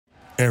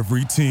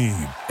Every team,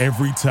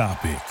 every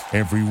topic,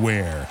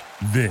 everywhere.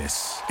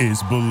 This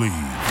is Believe.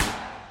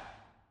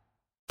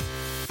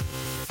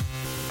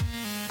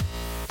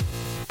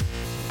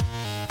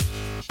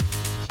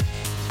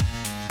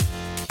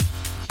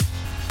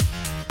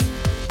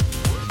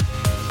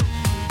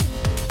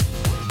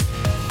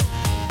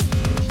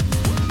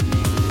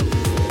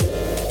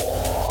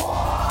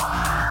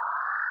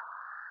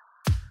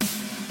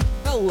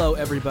 Hello,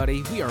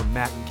 everybody. We are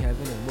Matt and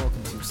Kevin, and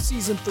welcome to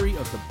Season 3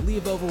 of the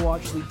Believe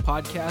Overwatch League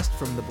podcast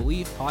from the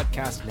Believe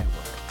Podcast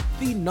Network,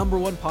 the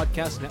 #1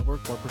 podcast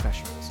network for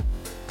professionals.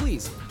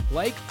 Please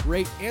like,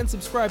 rate, and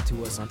subscribe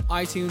to us on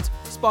iTunes,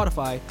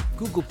 Spotify,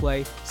 Google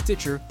Play,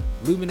 Stitcher,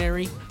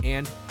 Luminary,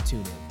 and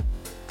TuneIn.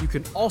 You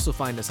can also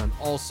find us on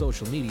all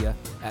social media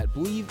at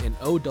Believe in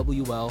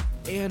OWL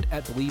and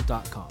at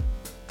Believe.com.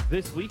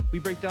 This week, we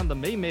break down the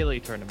May Melee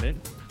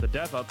tournament, the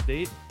dev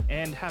update,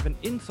 and have an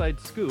inside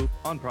scoop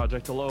on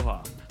Project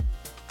Aloha.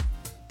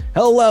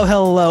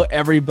 Hello,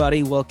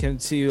 everybody. Welcome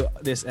to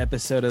this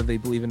episode of the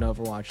Believe in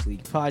Overwatch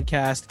League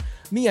podcast.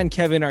 Me and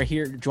Kevin are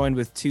here joined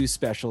with two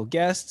special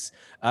guests.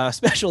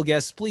 Special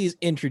guests, please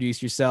introduce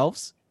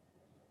yourselves.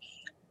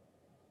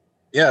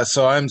 Yeah,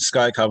 so I'm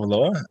Sky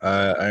Kavaloa.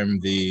 I'm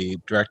the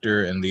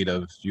director and lead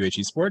of UH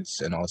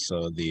Esports and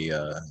also the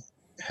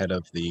head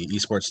of the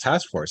esports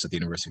task force at the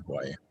University of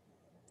Hawaii.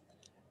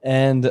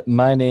 And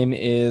my name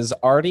is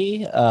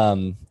Artie.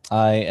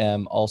 I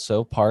am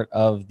also part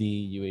of the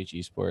UH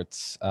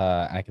Esports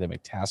academic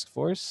task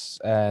force,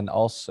 and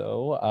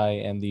also I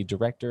am the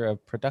director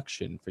of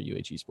production for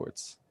UH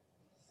Esports.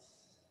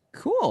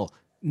 Cool.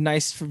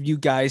 Nice for you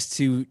guys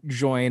to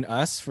join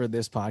us for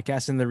this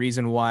podcast. And the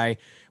reason why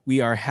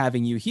we are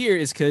having you here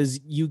is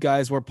because you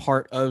guys were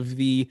part of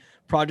the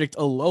Project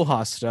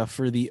Aloha stuff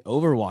for the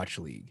Overwatch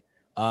League.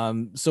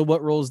 So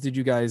what roles did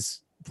you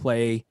guys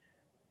play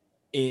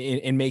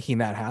in making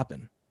that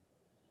happen?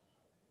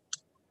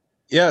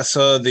 Yeah,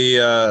 so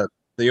the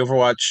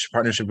Overwatch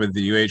partnership with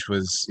the UH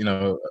was,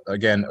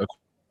 again, a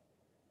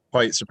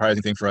quite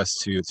surprising thing for us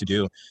to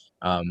do.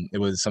 It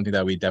was something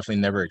that we definitely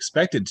never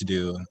expected to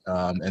do.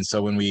 And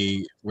so when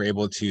we were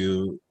able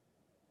to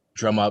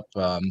drum up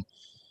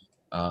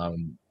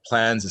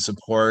plans and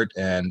support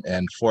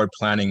and forward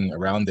planning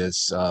around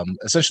this,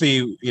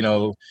 essentially,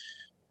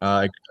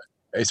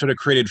 I sort of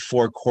created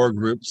 4 core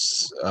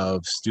groups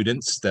of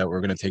students that were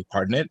going to take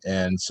part in it.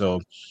 And so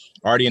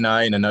Artie and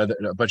I and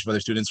a bunch of other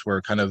students were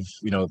kind of,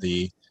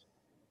 the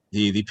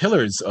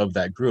pillars of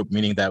that group,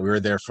 meaning that we were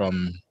there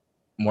from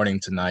morning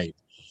to night.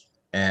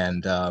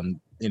 And,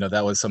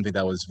 that was something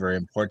that was very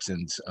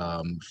important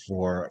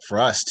for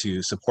us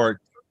to support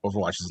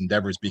Overwatch's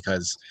endeavors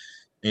because,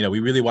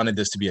 we really wanted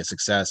this to be a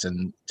success.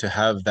 And to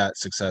have that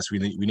success, we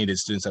needed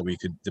students that we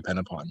could depend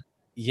upon.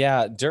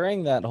 Yeah,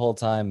 during that whole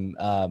time,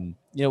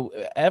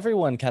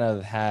 everyone kind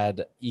of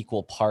had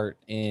equal part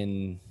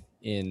in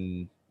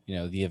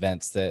the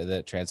events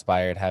that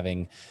transpired,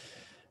 having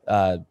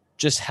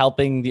just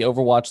helping the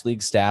Overwatch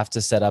League staff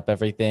to set up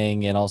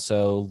everything, and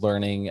also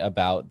learning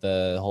about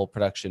the whole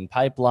production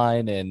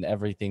pipeline and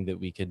everything that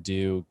we could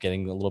do,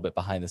 getting a little bit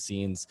behind the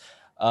scenes.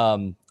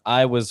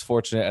 I was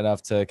fortunate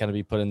enough to kind of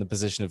be put in the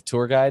position of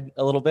tour guide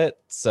a little bit,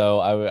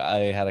 so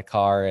I had a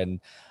car, and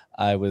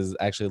I was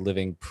actually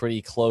living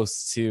pretty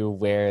close to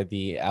where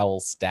the OWL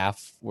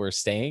staff were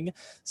staying.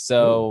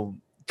 So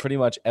pretty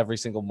much every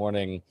single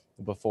morning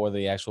before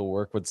the actual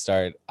work would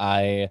start,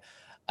 I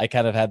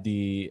kind of had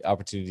the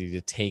opportunity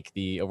to take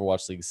the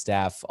Overwatch League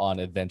staff on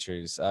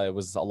adventures. It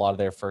was a lot of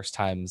their first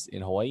times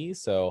in Hawaii,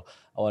 so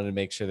I wanted to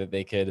make sure that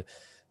they could,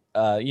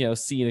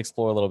 see and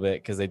explore a little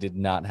bit because they did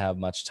not have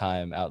much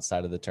time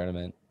outside of the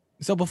tournament.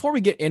 So before we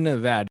get into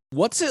that,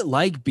 what's it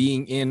like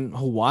being in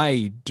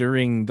Hawaii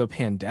during the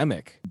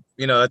pandemic?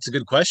 That's a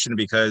good question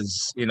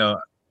because,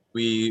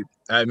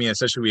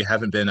 essentially we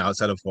haven't been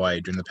outside of Hawaii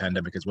during the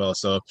pandemic as well.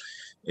 So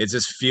it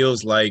just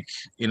feels like,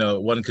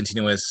 one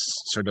continuous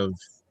sort of,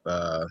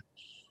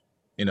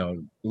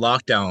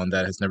 lockdown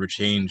that has never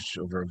changed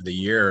over the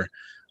year.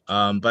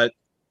 But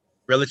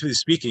relatively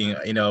speaking,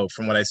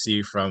 from what I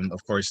see from,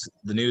 of course,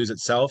 the news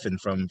itself and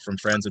from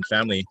friends and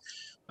family,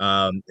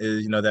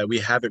 is that we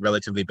have it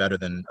relatively better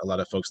than a lot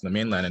of folks in the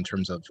mainland in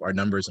terms of our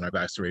numbers and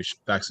our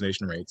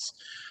vaccination rates.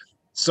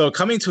 So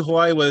coming to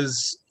Hawaii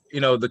was,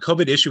 the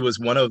COVID issue was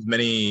one of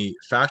many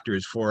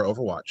factors for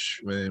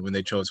Overwatch when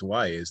they chose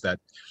Hawaii, is that,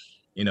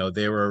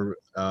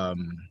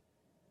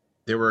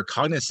 they were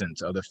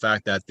cognizant of the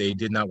fact that they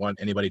did not want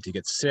anybody to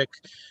get sick.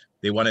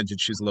 They wanted to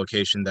choose a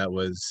location that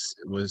was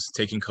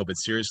taking COVID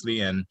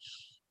seriously. And,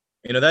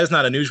 that is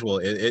not unusual.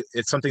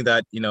 It's something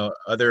that,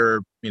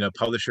 other,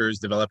 publishers,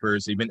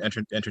 developers, even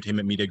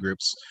entertainment media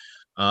groups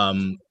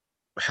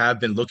have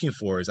been looking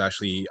for, is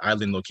actually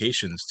island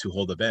locations to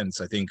hold events.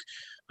 I think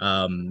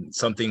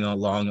something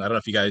along, I don't know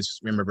if you guys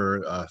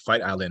remember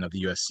Fight Island of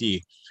the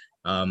USC.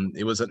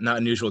 It was not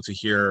unusual to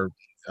hear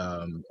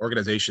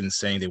organizations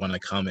saying they want to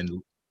come and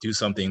do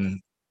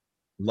something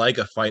like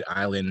a Fight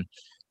Island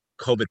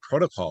COVID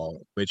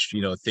protocol, which,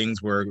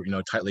 things were,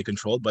 tightly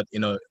controlled, but,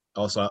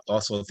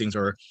 also things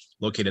are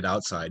located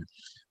outside.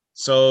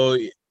 So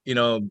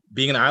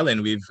being an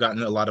island, we've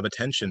gotten a lot of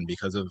attention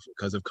because of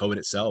COVID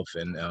itself,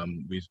 and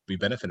we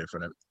benefited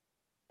from it.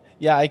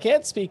 Yeah, I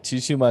can't speak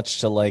too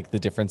much to like the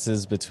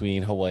differences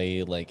between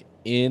Hawaii like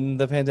in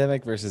the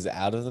pandemic versus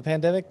out of the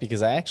pandemic,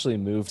 because I actually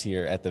moved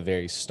here at the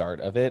very start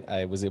of it.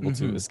 I was able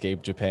to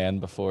escape Japan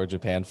before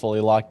Japan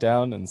fully locked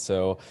down, and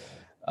so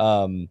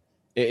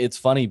it's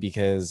funny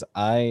because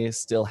I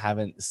still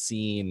haven't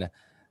seen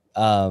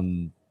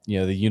the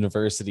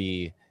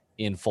university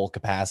in full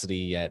capacity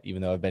yet,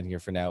 even though I've been here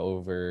for now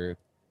over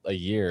a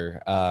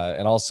year.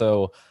 And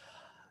also,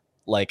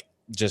 like,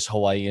 just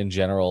Hawaii in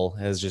general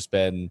has just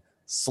been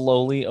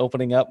slowly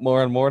opening up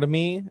more and more to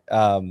me.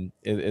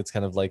 It's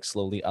kind of like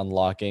slowly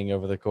unlocking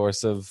over the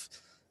course of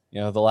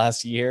the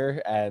last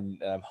year,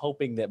 and I'm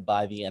hoping that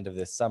by the end of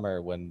this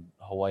summer, when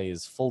Hawaii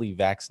is fully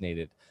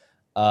vaccinated,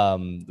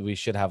 we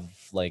should have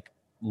like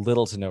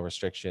little to no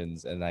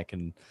restrictions, and I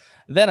can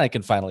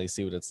finally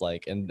see what it's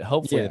like. And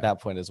hopefully at that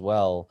point as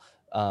well,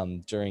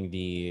 during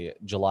the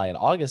July and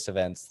August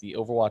events, the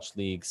Overwatch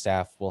League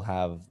staff will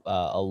have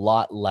a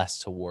lot less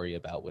to worry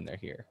about when they're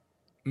here.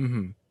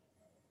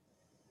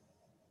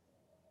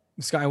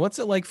 Sky, what's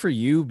it like for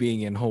you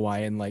being in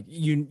Hawaii and like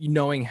you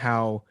knowing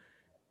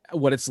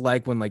what it's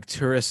like when like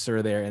tourists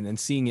are there, and then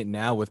seeing it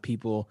now with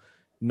people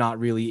not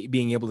really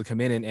being able to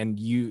come in, and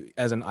you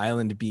as an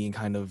island being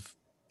kind of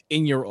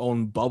in your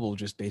own bubble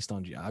just based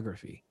on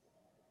geography?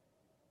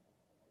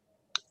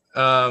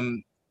 I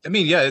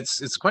mean, yeah,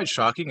 it's quite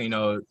shocking.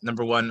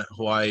 Number one,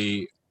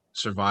 Hawaii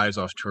survives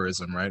off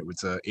tourism, right?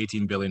 It's a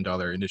 $18 billion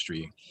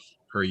industry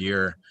per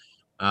year,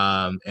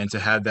 and to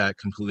have that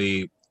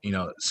completely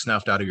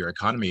snuffed out of your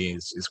economy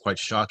is quite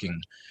shocking.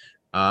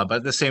 But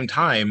at the same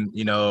time,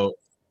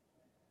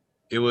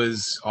 it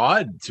was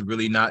odd to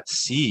really not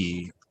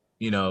see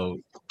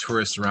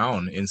tourists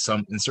around in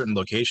certain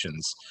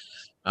locations.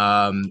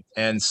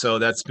 And so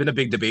that's been a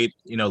big debate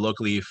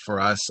locally for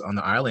us on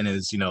the island,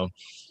 is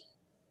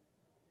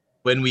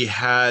when we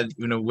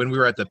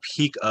were at the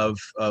peak of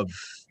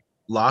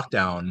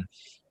lockdown,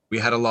 we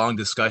had a long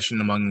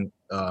discussion among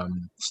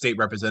state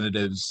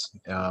representatives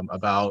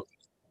about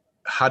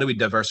how do we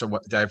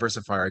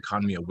diversify our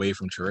economy away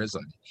from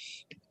tourism.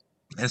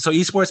 And so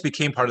esports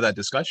became part of that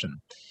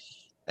discussion.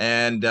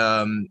 And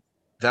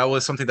that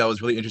was something that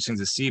was really interesting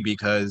to see,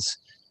 because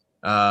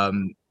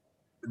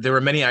there were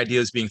many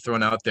ideas being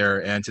thrown out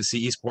there, and to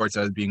see esports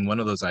as being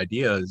one of those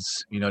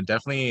ideas,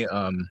 definitely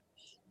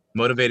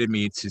motivated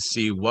me to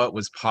see what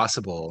was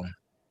possible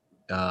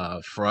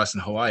for us in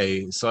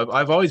Hawaii. So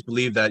I've always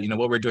believed that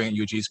what we're doing at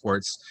UG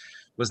Sports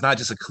was not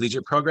just a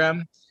collegiate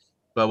program,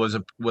 but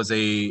was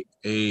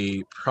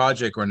a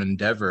project or an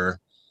endeavor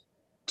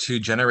to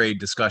generate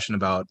discussion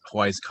about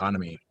Hawaii's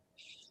economy.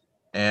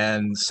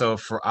 And so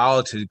for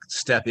Al to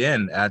step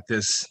in at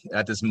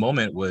this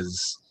moment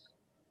was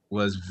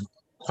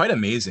quite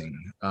amazing.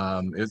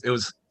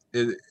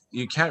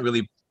 You can't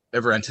really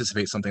ever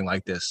anticipate something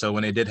like this. So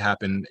when it did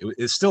happen,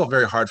 it's still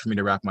very hard for me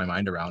to wrap my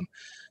mind around,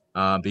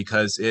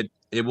 because it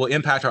will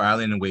impact our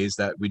island in ways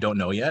that we don't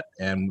know yet.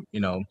 And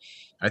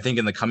I think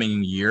in the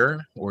coming year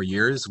or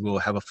years, we'll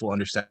have a full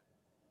understanding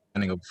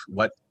of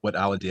what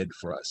Ala did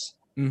for us.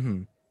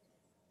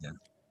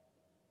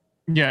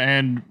 Yeah,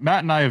 and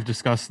Matt and I have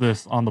discussed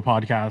this on the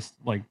podcast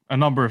like a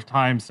number of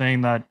times,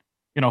 saying that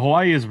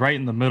Hawaii is right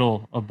in the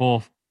middle of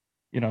both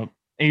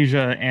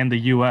Asia and the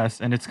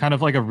US, and it's kind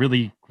of like a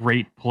really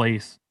great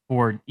place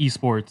for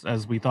esports,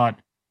 as we thought,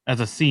 as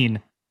a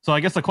scene. So I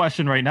guess the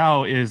question right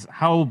now is,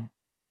 how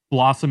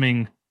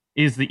blossoming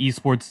is the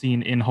esports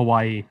scene in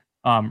Hawaii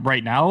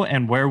right now,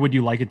 and where would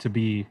you like it to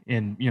be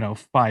in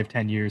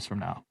 5-10 years from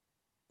now?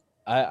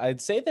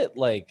 I'd say that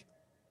like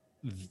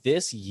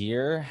this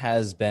year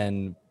has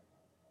been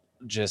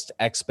just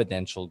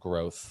exponential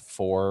growth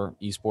for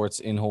esports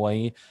in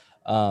Hawaii,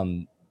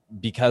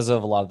 because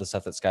of a lot of the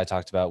stuff that Sky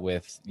talked about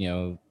with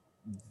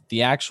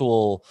the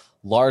actual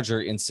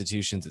larger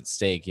institutions at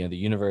stake, the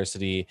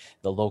university,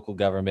 the local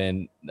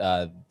government,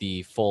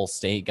 the full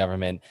state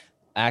government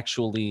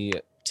actually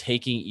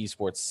taking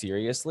esports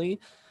seriously,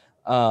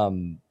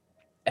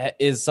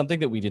 is something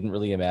that we didn't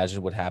really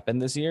imagine would happen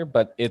this year,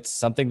 but it's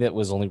something that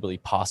was only really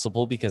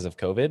possible because of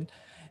COVID.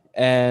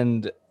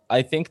 And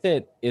I think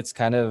that it's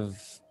kind of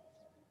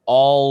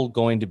all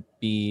going to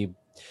be,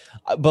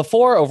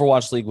 before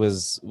Overwatch League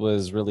was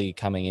really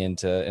coming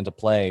into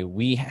play,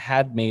 we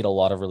had made a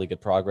lot of really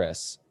good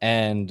progress,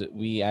 and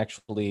we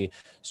actually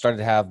started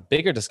to have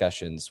bigger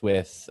discussions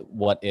with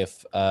what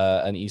if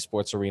an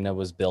esports arena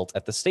was built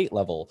at the state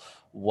level,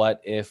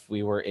 what if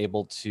we were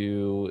able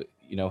to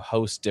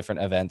host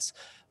different events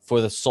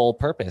for the sole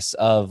purpose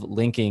of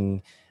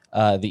linking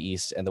the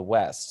East and the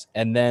West.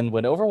 And then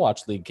when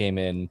Overwatch League came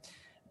in,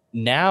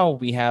 now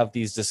we have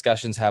these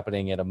discussions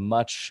happening at a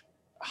much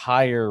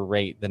higher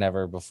rate than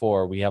ever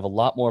before. We have a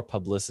lot more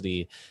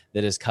publicity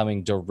that is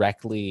coming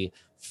directly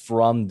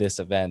from this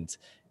event.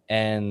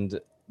 And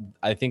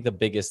I think the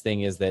biggest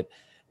thing is that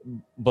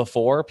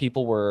before,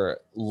 people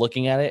were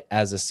looking at it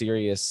as a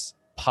serious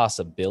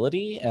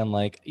possibility and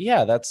like,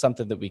 yeah, that's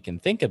something that we can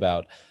think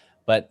about.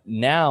 But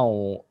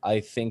now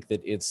I think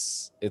that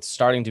it's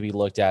starting to be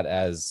looked at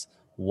as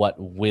what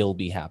will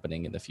be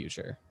happening in the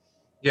future.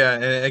 Yeah,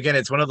 and again,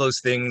 it's one of those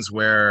things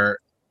where,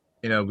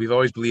 we've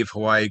always believed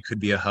Hawaii could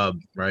be a hub,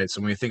 right? So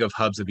when we think of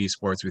hubs of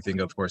esports, we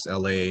think of course,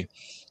 LA,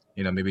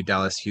 maybe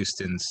Dallas,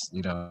 Houston's,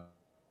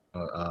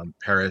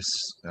 Paris,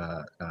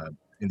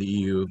 in the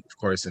EU, of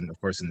course, and of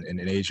course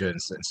in Asia,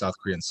 and South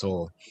Korea, and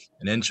Seoul,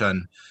 and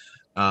Incheon.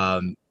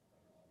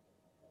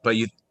 But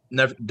you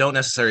don't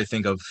necessarily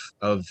think of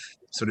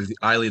sort of the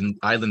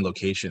island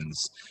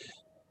locations,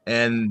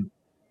 and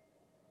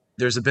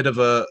there's a bit of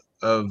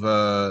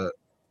a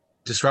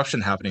disruption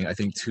happening, I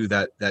think, to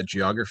that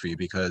geography,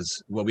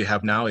 because what we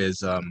have now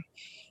is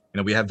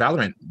we have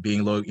Valorant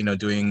being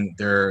doing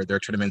their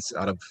tournaments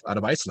out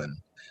of Iceland,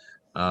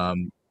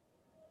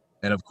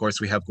 and of course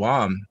we have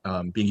Guam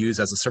being used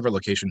as a server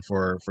location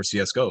for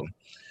CS:GO,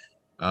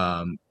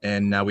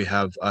 and now we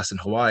have us in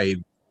Hawaii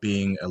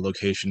being a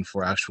location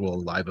for actual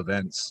live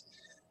events.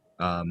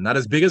 Not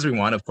as big as we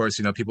want, of course.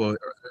 People,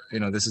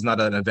 this is not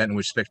an event in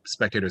which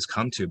spectators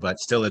come to, but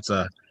still, it's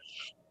a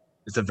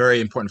very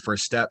important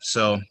first step.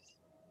 So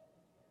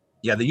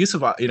yeah, the use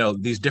of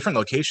these different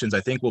locations,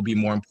 I think, will be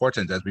more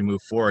important as we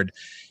move forward,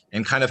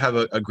 and kind of have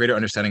a greater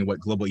understanding of what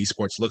global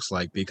esports looks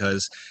like.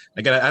 Because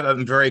again,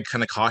 I'm very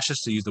kind of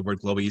cautious to use the word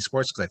global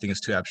esports, because I think it's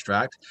too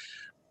abstract.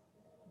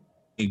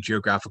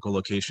 Geographical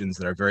locations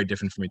that are very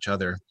different from each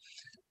other,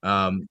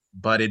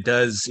 but it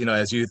does,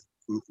 as you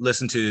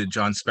listen to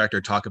Jon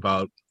Spector talk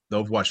about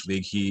the Overwatch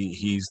League,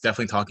 he's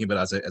definitely talking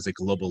about it as a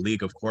global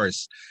league, of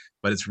course,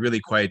 but it's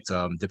really quite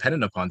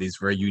dependent upon these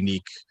very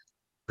unique,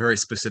 very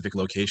specific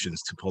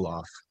locations to pull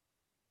off.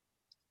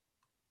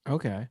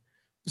 Okay.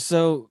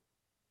 So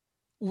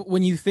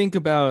when you think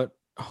about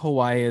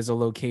Hawaii as a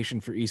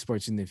location for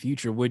esports in the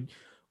future,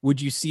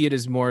 would you see it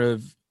as more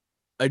of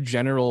a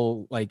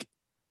general like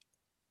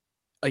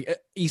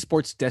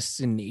esports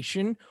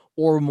destination,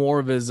 or more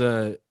of as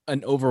an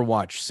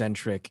Overwatch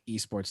centric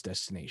esports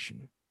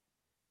destination?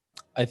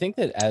 I think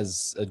that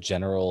as a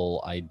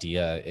general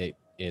idea,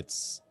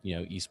 it's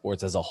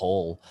esports as a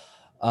whole.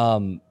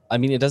 I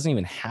mean, it doesn't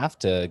even have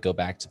to go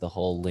back to the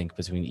whole link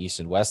between East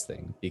and West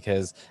thing,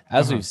 because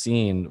as we've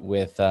seen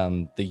with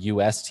the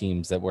US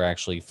teams that were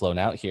actually flown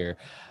out here,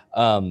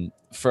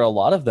 for a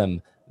lot of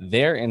them,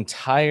 their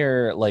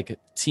entire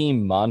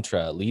team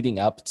mantra leading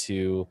up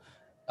to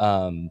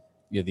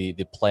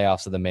the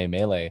playoffs of the May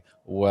Melee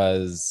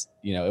was,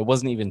 it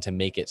wasn't even to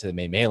make it to the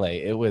May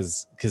Melee. It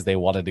was because they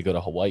wanted to go to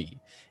Hawaii.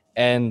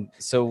 And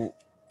so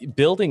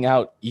building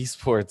out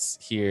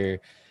esports here,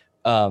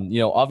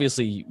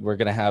 obviously we're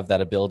going to have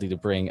that ability to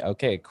bring,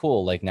 okay,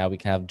 cool. Now we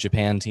can have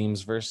Japan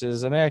teams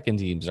versus American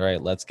teams. All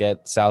right, let's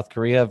get South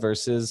Korea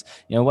versus,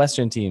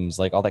 Western teams,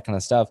 all that kind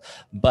of stuff.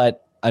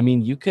 But I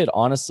mean, you could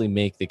honestly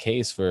make the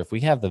case for, if we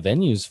have the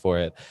venues for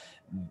it,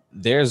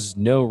 there's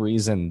no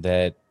reason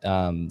that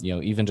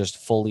even just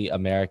fully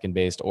American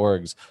based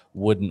orgs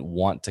wouldn't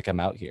want to come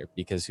out here,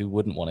 because who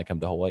wouldn't want to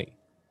come to Hawaii?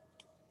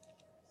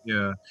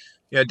 Yeah,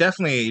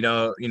 definitely.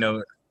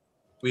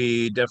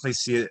 We definitely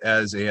see it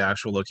as a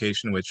actual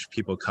location in which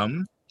people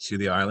come to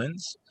the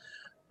islands.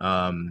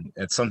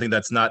 It's something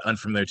that's not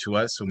unfamiliar to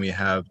us when we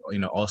have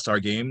all-star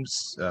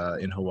games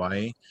in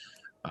Hawaii.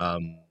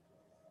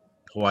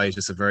 Hawaii is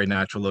just a very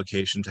natural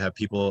location to have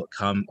people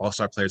come,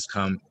 all-star players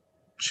come,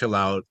 chill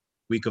out,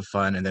 week of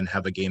fun, and then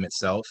have a game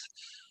itself.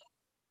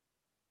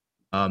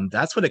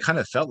 That's what it kind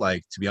of felt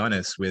like, to be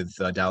honest, with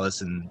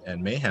Dallas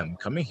and Mayhem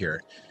coming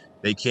here.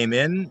 They came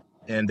in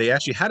and they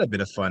actually had a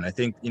bit of fun. I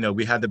think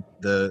we had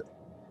the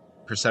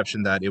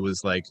perception that it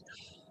was like,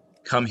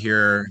 come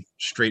here,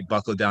 straight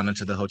buckle down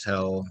into the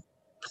hotel,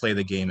 play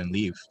the game, and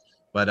leave.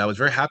 But I was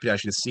very happy to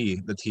actually see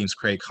the teams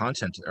create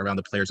content around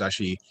the players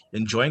actually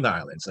enjoying the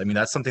islands. I mean,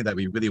 that's something that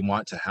we really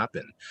want to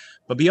happen.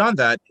 But beyond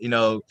that,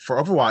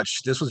 for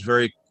Overwatch, this was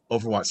very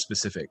Overwatch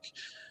specific.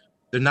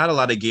 There's not a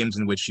lot of games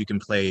in which you can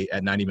play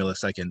at 90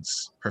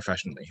 milliseconds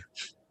professionally.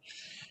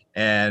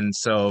 And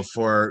so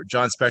for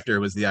Jon Spector,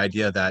 was the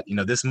idea that,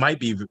 this might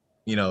be,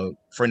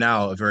 for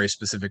now, a very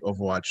specific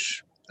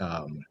Overwatch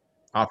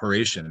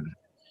operation.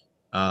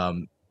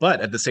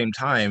 But at the same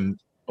time,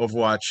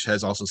 Overwatch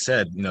has also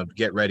said,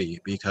 get ready,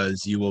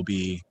 because you will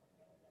be,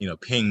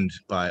 pinged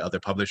by other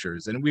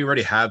publishers. And we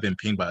already have been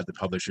pinged by other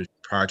publishers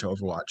prior to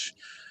Overwatch.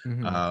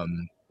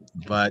 Mm-hmm.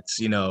 But,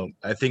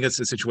 I think it's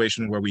a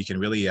situation where we can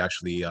really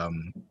actually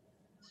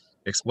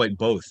exploit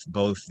both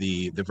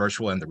the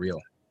virtual and the real.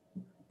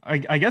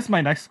 I guess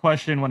my next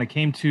question, when it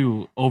came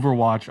to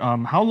Overwatch,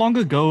 how long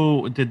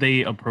ago did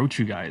they approach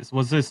you guys?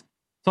 Was this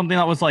something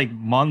that was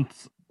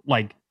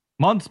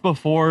months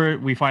before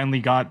we finally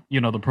got,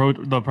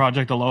 the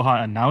Project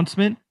Aloha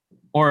announcement?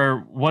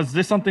 Or was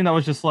this something that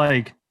was just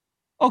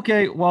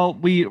okay, well,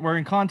 we're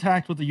in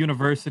contact with the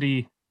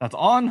university that's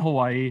on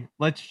Hawaii.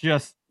 Let's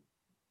just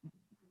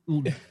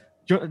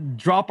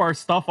drop our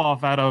stuff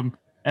off at them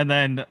and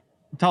then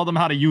tell them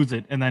how to use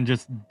it and then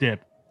just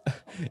dip.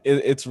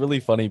 It's really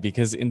funny,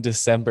 because in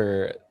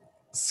December,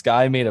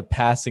 Sky made a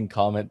passing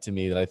comment to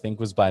me that I think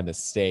was by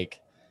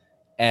mistake.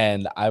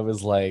 And I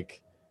was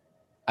like,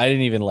 I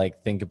didn't even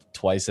like think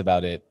twice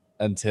about it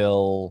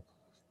until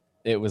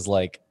it was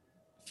like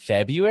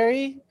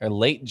February or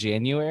late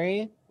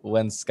January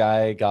when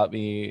Sky got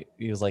me.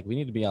 He was like, "We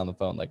need to be on the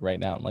phone like right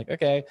now." I'm like,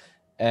 "Okay,"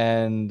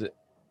 and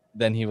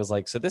then he was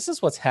like, "So this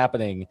is what's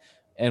happening,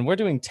 and we're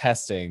doing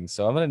testing.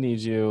 So I'm gonna need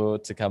you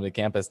to come to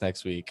campus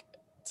next week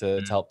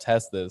to help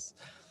test this."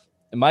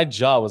 And my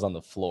jaw was on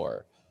the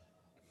floor.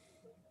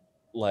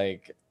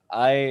 Like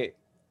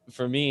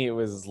for me, it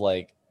was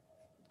like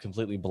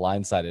completely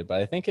blindsided.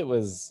 But I think it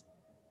was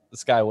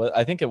Sky.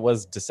 I think it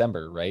was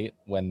December, right?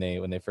 When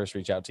they first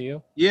reached out to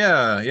you.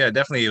 Yeah,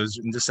 definitely. It was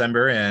in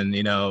December, and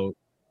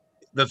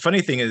the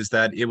funny thing is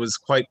that it was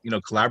quite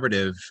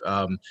collaborative.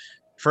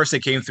 First,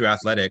 it came through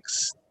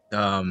athletics.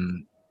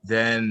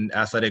 Then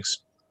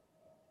athletics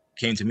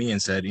came to me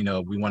and said,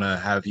 we want to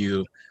have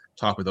you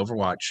talk with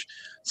Overwatch.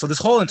 So this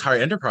whole entire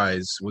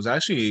enterprise was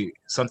actually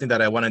something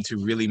that I wanted to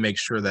really make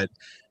sure that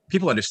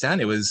people understand.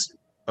 It was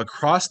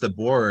across the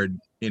board,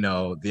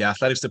 the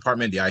athletics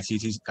department, the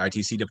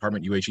ITC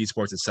department, UH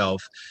Sports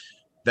itself,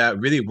 that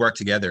really worked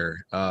together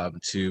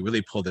to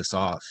really pull this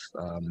off.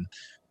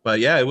 But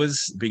yeah, it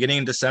was beginning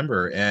in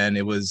December, and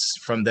it was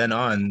from then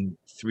on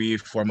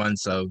 3-4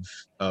 months of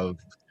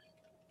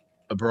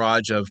a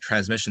barrage of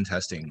transmission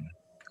testing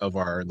of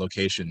our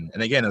location.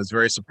 And again, it was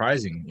very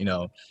surprising.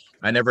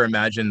 I never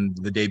imagined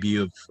the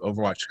debut of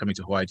Overwatch coming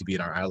to Hawaii to be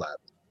in our iLab,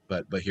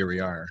 but here we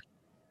are.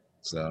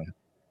 So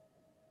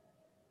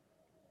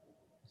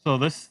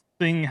this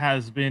thing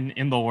has been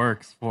in the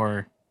works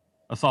for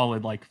a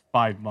solid like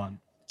 5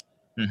 months.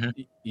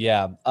 Mm-hmm.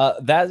 Yeah.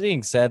 That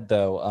being said,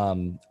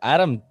 though,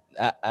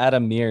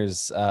 Adam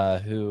Mears,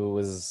 who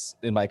was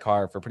in my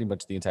car for pretty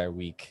much the entire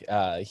week,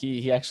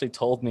 he actually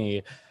told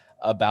me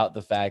about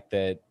the fact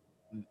that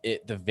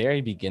at the very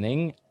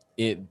beginning,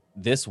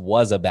 this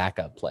was a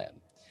backup plan.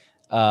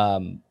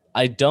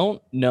 I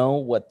don't know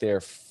what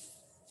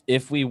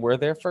if we were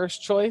their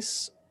first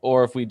choice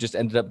or if we just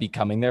ended up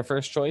becoming their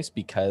first choice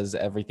because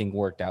everything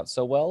worked out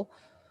so well.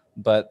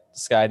 But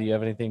Sky, do you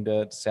have anything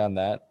to say on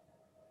that?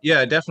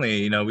 Yeah,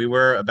 definitely. We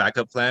were a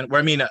backup plan. Well,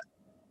 I mean,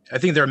 I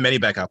think there are many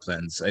backup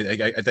plans.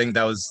 I think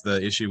that was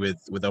the issue with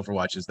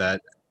Overwatch, is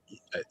that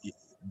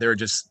there are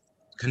just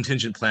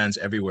contingent plans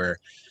everywhere.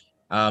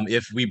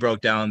 If we broke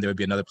down, there would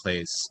be another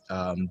place.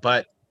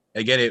 But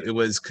again, it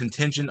was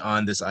contingent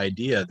on this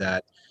idea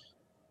that,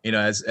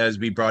 as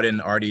we brought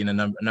in Artie and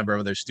a number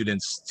of other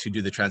students to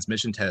do the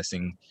transmission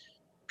testing,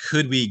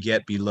 could we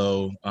get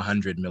below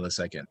 100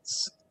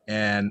 milliseconds?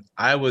 And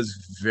I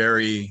was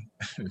very,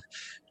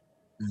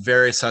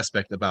 very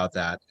suspect about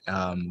that.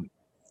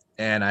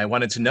 And I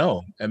wanted to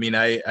know. I mean,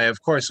 I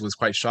of course was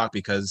quite shocked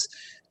because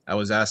I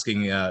was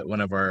asking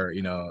one of our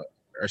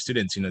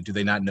students, do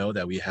they not know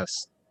that we have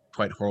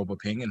quite horrible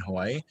ping in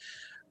Hawaii?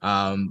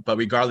 But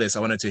regardless, I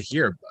wanted to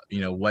hear,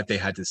 what they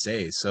had to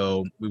say.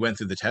 So we went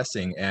through the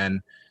testing,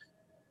 and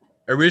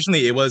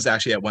originally it was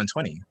actually at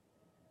 120.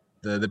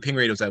 The ping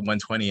rate was at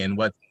 120, and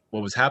what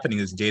was happening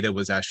is data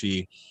was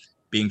actually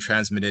being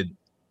transmitted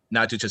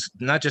not just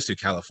to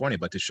California,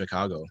 but to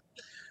Chicago,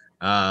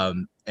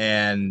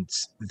 and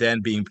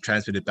then being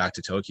transmitted back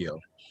to Tokyo.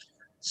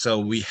 So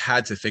we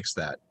had to fix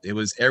that.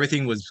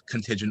 Everything was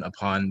contingent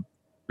upon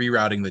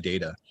rerouting the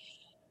data.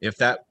 If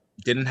that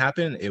didn't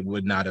happen, it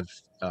would not have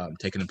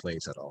taken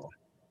place at all.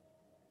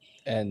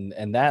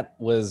 And that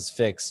was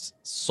fixed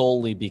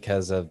solely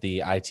because of the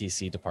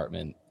ITC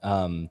department.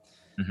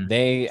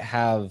 They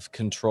have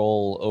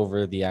control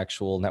over the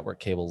actual network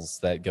cables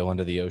that go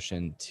under the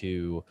ocean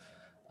to,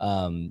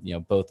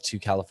 both to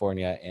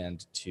California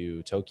and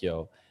to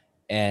Tokyo.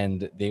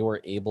 And they were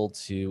able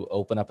to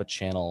open up a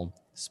channel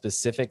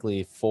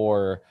specifically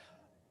for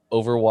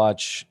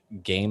Overwatch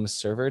game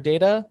server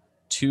data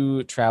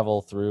to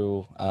travel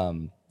through,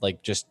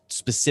 just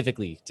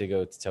specifically to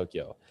go to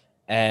Tokyo.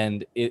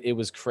 And it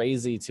was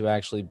crazy to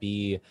actually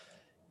be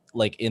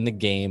like in the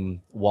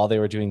game while they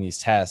were doing these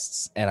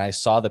tests. And I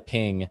saw the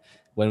ping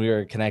when we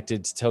were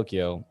connected to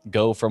Tokyo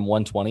go from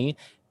 120.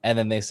 And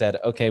then they said,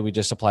 okay, we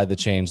just applied the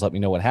change. Let me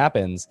know what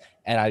happens.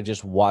 And I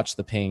just watched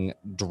the ping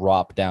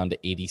drop down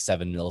to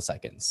 87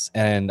 milliseconds.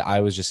 And I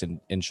was just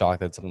in shock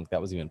that something like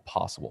that was even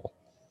possible.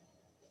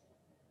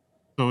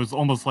 So it's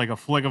almost like a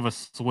flick of a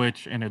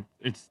switch, and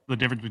it's the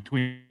difference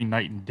between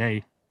night and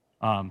day.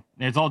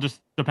 It's all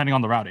just depending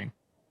on the routing.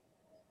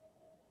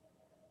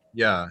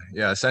 Yeah.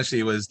 Essentially,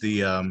 it was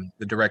the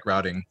direct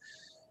routing,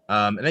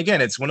 and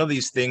again, it's one of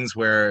these things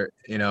where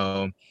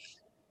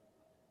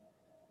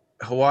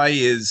Hawaii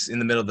is in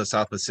the middle of the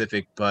South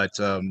Pacific, but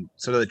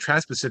sort of the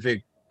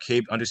Trans-Pacific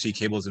undersea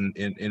cables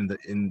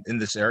in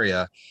this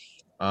area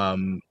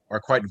are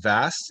quite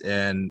vast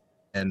and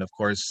of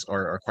course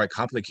are quite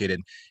complicated.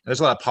 And there's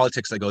a lot of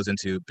politics that goes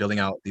into building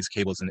out these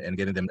cables and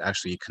getting them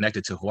actually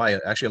connected to Hawaii.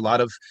 Actually,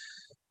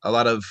 a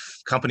lot of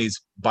companies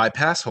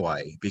bypass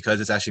Hawaii because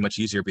it's actually much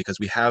easier because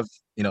we have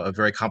a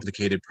very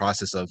complicated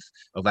process of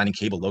landing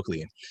cable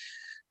locally.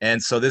 And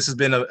so this has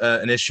been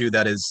an issue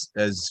that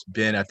has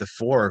been at the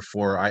fore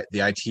for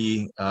the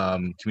IT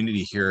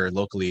community here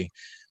locally.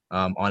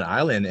 on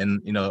island.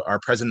 And our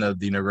president of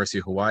the University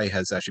of Hawaii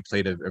has actually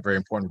played a very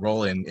important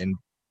role in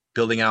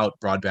building out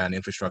broadband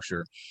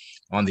infrastructure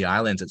on the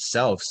islands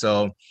itself.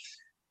 So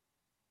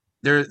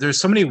there's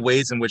so many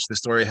ways in which the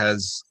story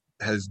has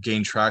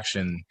gained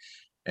traction.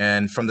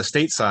 And from the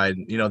state side,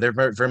 they're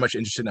very, very much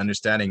interested in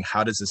understanding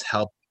how does this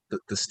help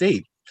the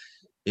state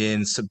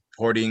in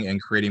supporting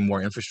and creating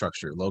more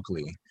infrastructure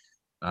locally.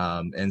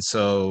 And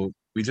so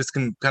we just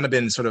kind of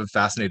been sort of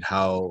fascinated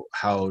how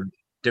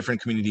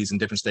different communities and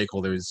different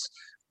stakeholders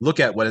look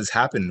at what has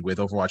happened with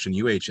Overwatch and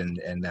UH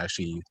and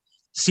actually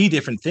see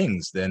different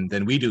things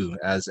than we do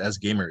as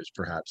gamers,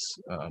 perhaps,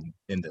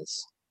 in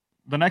this.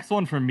 The next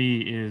one for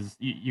me is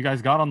you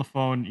guys got on the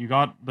phone, you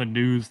got the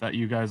news that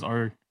you guys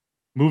are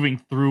moving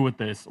through with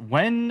this.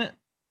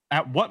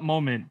 At what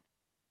moment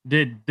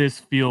did this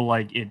feel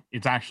like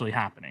it's actually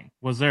happening?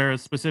 Was there a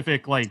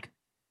specific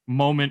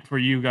moment for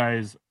you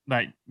guys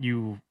that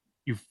you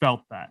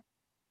felt that?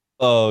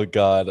 Oh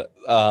God.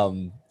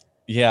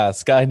 Yeah,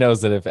 Sky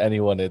knows that if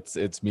anyone, it's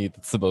me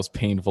that's the most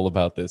painful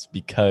about this,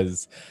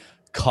 because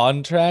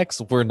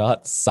contracts were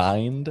not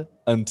signed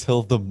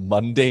until the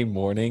Monday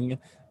morning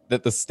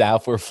that the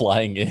staff were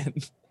flying in.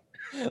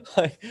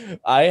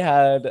 I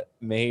had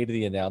made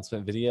the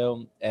announcement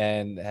video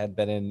and had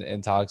been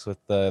in talks with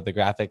the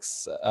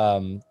graphics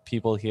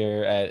people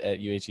here at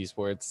UH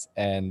Esports,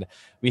 and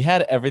we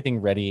had everything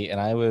ready, and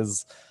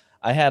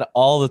I had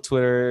all the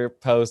Twitter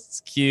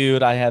posts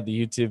queued. I had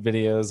the YouTube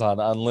videos on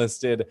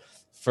unlisted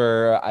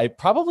for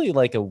probably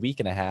like a week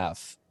and a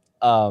half,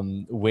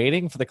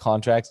 waiting for the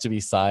contracts to be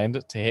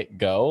signed to hit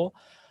go.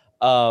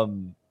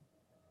 And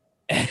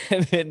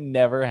it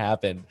never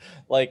happened.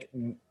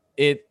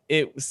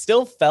 It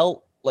still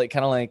felt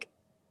kind of like,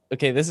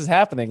 okay, this is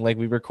happening.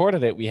 We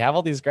recorded it. We have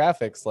all these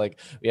graphics.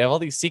 We have all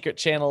these secret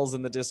channels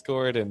in the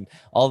Discord, and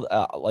all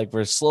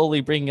we're slowly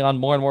bringing on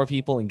more and more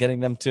people and getting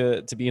them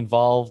to be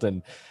involved.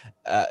 And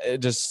it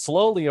just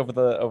slowly over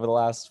the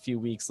last few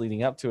weeks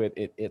leading up to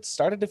it, it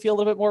started to feel a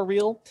little bit more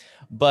real.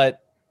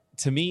 But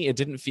to me, it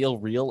didn't feel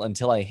real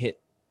until I hit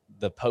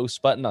the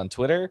post button on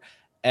Twitter,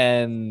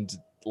 and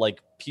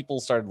people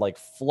started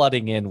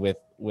flooding in with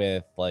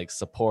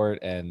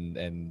support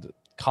and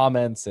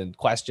comments and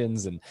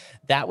questions, and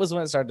that was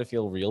when it started to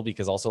feel real.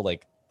 Because also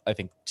I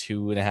think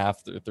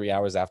 2.5 or 3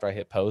 hours after I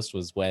hit post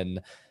was when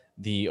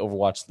the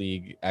Overwatch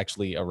League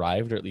actually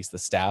arrived, or at least the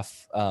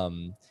staff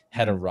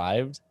had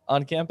arrived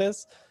on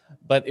campus.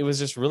 But it was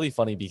just really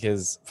funny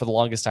because for the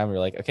longest time we were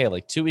like, okay,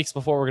 2 weeks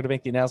before we're going to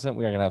make the announcement,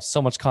 we are going to have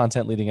so much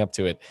content leading up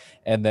to it.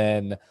 And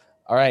then,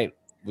 all right,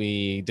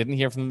 we didn't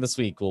hear from them this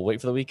week. We'll wait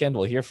for the weekend.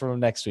 We'll hear from them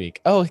next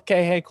week. Oh,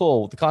 okay. Hey,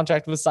 cool. The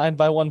contract was signed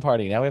by one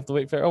party. Now we have to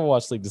wait for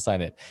Overwatch League to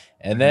sign it.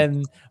 And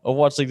then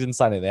Overwatch League didn't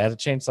sign it. They had to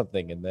change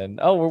something. And then,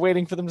 we're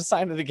waiting for them to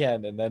sign it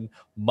again. And then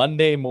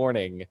Monday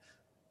morning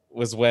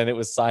was when it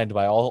was signed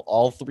by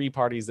all three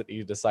parties that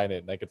needed to sign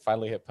it. And I could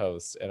finally hit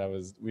post.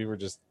 And we were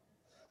just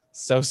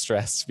so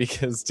stressed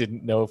because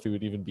didn't know if we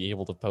would even be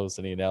able to post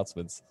any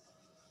announcements.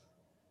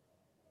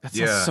 That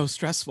sounds so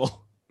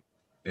stressful.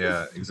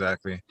 Yeah,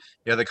 exactly.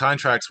 Yeah, the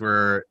contracts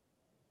were,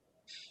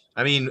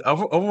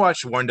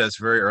 Overwatch warned us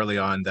very early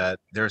on that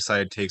their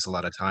side takes a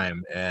lot of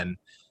time, and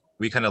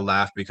we kind of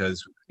laughed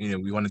because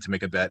we wanted to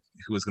make a bet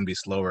who was going to be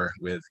slower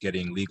with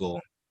getting legal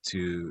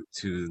to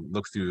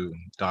look through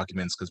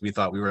documents, because we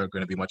thought we were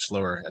going to be much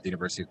slower at the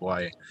University of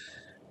Hawaii.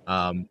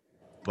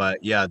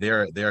 But yeah,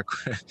 they're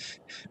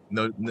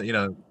no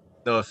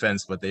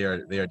offense, but they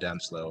are damn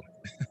slow.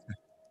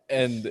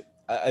 And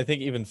I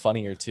think even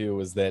funnier too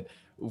was that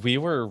we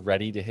were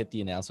ready to hit the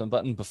announcement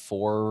button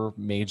before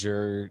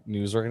major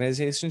news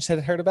organizations had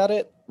heard about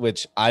it,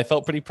 which I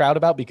felt pretty proud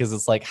about, because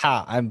it's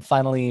I'm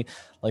finally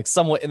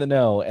somewhat in the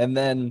know. And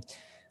then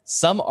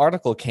some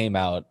article came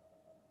out.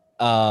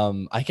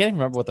 I can't even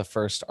remember what the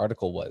first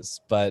article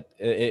was, but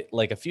it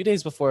a few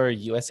days before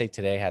USA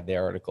Today had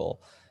their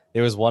article,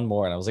 there was one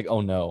more, and I was like,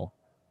 oh no.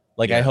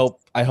 I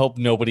hope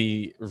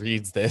nobody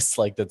reads this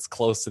that's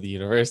close to the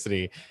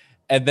university.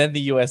 And then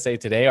the USA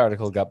Today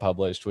article got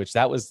published, which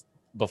that was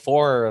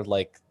before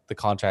the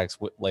contracts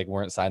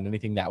weren't signed or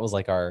anything. That was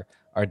our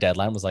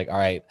deadline was all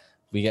right,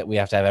 we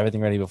have to have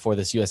everything ready before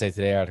this USA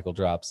Today article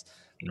drops.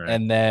 Right.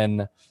 And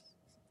then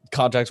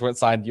contracts weren't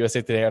signed,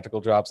 USA Today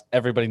article drops,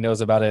 everybody knows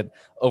about it.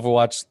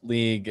 Overwatch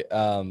League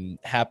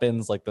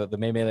happens, the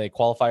May Melee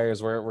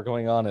qualifiers were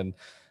going on, and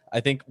I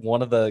think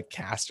one of the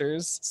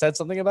casters said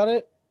something about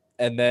it,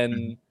 and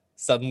then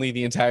suddenly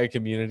the entire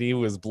community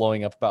was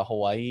blowing up about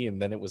Hawaii,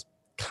 and then it was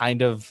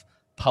kind of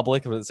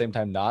public, but at the same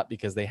time not,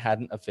 because they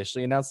hadn't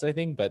officially announced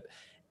anything, but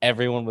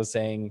everyone was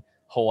saying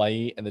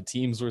Hawaii, and the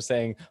teams were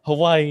saying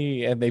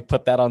Hawaii, and they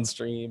put that on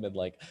stream, and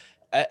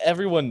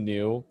everyone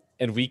knew,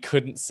 and we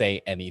couldn't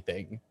say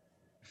anything.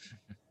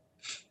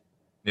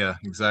 Yeah,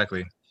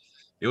 exactly.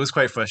 It was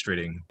quite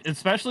frustrating,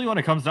 especially when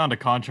it comes down to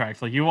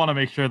contracts. You want to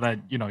make sure that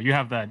you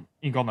have that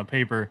ink on the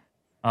paper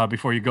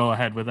before you go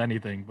ahead with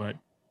anything. But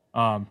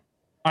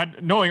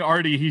knowing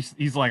Artie, he's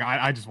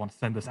I just want to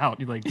send this out.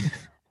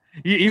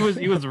 He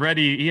was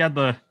ready. He had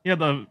the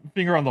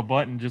finger on the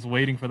button, just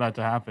waiting for that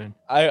to happen.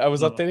 I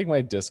was So- updating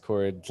my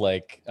Discord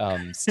like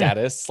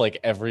status like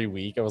every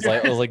week. I was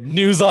like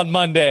news on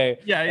Monday.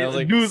 Yeah, And I was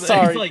like, news.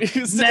 sorry, It's like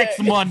news next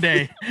today."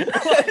 Monday. And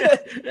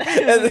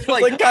it was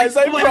like, guys,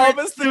 I swear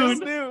promise it's there's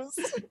soon." news.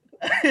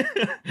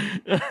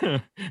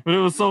 But it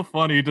was so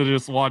funny to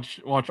just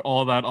watch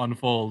all that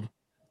unfold.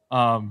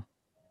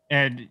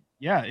 And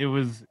yeah, it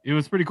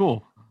was pretty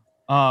cool.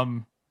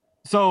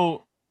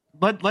 So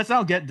let's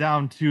now get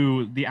down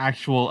to the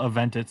actual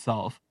event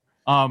itself.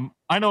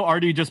 I know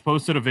Artie just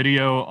posted a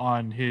video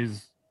on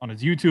his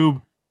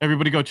YouTube.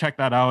 Everybody go check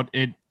that out.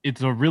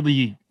 It's a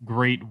really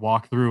great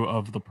walkthrough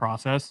of the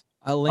process.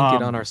 I'll link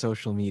it on our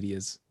social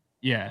medias.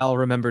 Yeah. I'll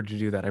remember to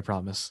do that, I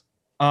promise.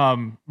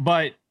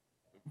 But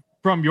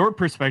from your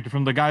perspective,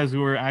 from the guys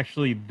who were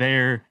actually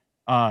there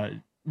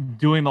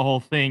doing the whole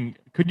thing,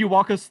 could you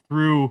walk us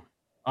through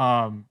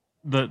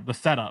the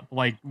setup?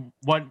 Like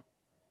what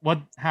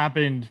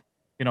happened,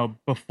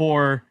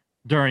 before,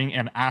 during,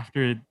 and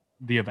after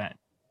the event?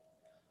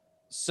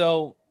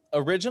 So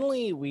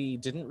originally we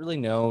didn't really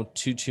know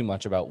too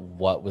much about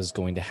what was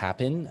going to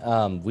happen.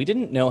 We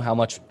didn't know how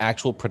much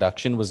actual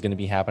production was going to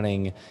be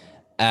happening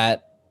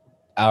at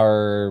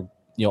our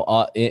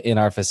in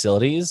our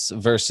facilities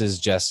versus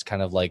just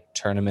kind of like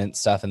tournament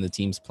stuff and the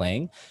teams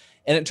playing.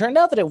 And it turned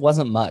out that it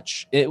wasn't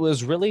much. It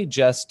was really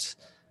just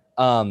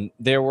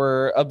there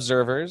were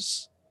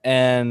observers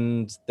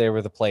and there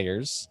were the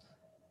players.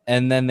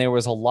 And then there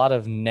was a lot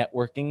of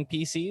networking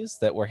PCs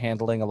that were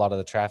handling a lot of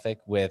the traffic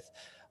with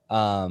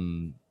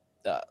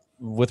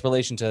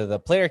relation to the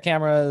player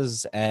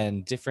cameras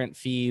and different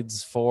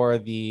feeds for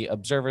the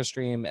observer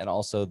stream and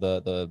also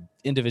the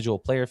individual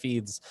player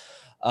feeds.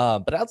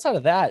 But outside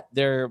of that,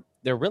 there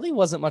really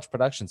wasn't much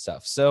production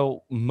stuff.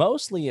 So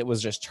mostly it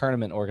was just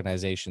tournament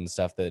organization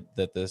stuff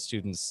that the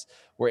students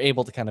were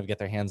able to kind of get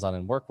their hands on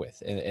and work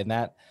with. And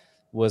that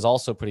was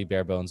also pretty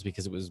bare bones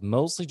because it was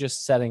mostly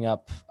just setting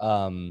up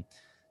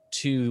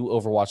to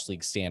Overwatch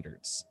League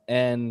standards.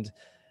 And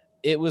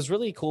it was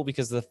really cool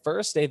because the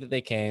first day that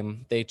they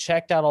came, they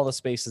checked out all the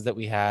spaces that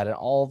we had and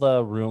all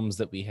the rooms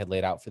that we had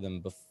laid out for them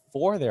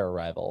before their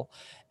arrival.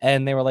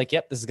 And they were like,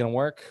 yep, this is going to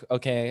work.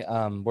 Okay,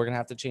 we're going to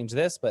have to change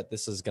this, but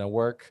this is going to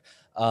work.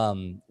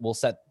 We'll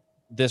set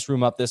this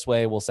room up this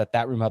way. We'll set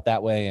that room up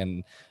that way,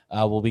 and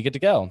we'll be good to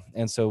go.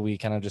 And so we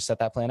kind of just set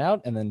that plan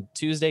out. And then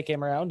Tuesday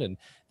came around, and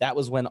that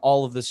was when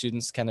all of the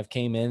students kind of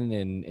came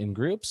in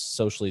groups,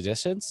 socially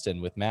distanced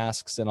and with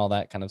masks and all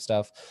that kind of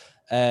stuff.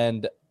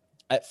 And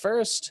at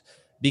first,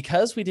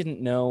 because we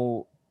didn't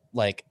know,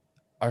 like,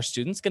 are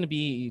students going to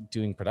be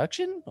doing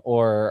production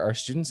or are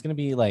students going to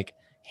be like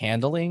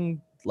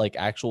handling like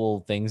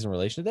actual things in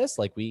relation to this?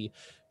 Like, we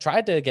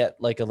tried to get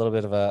like a little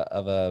bit of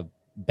a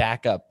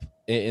backup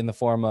in the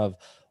form of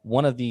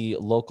one of the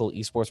local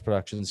esports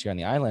productions here on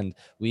the island.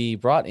 We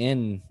brought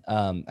in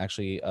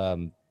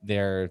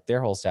their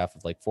whole staff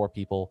of like 4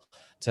 people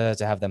to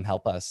have them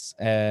help us.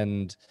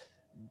 And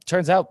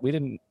turns out we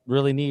didn't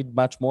really need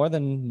much more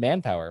than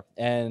manpower.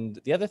 And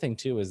the other thing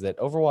too is that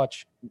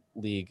Overwatch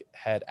League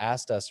had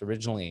asked us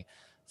originally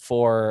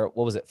for,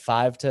 what was it,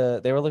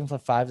 they were looking for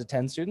 5 to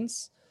 10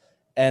 students.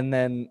 And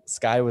then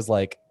Sky was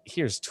like,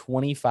 here's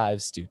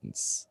 25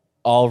 students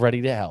all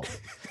ready to help.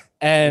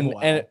 And Wow.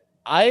 and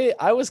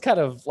I was kind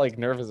of like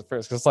nervous at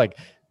first because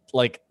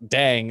like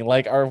dang,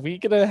 like, are we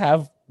gonna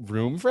have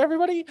room for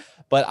everybody?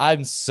 But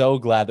I'm so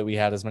glad that we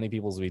had as many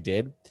people as we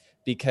did,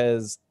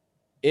 because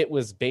it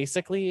was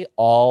basically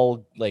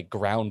all like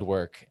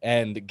groundwork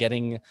and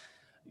getting,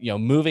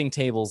 moving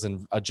tables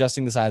and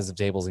adjusting the size of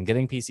tables and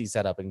getting PCs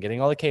set up and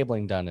getting all the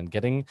cabling done and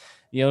getting,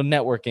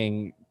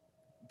 networking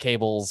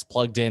cables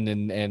plugged in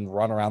and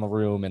run around the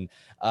room and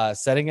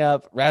setting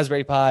up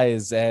Raspberry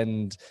Pis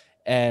and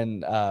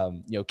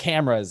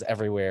cameras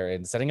everywhere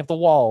and setting up the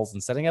walls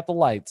and setting up the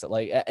lights.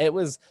 Like, it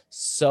was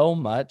so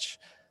much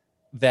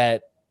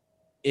that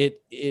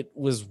it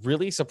was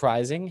really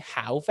surprising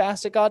how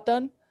fast it got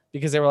done,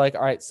 because they were like,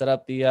 all right,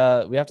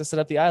 we have to set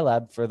up the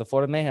iLab for the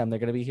Florida Mayhem. They're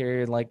going to be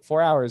here in like 4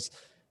 hours. I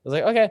was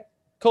like, okay,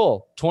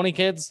 cool. 20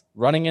 kids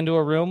running into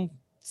a room,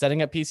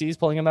 setting up PCs,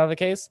 pulling them out of the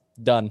case,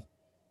 done.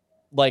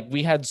 Like,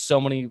 we had so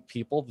many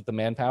people that the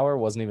manpower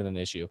wasn't even an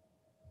issue.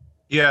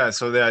 Yeah,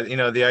 so that,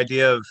 the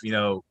idea of,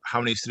 how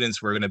many students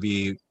were going to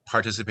be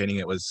participating,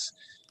 it was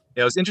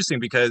interesting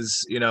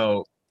because,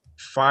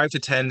 5 to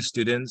 10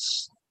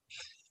 students,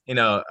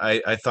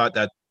 I thought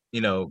that,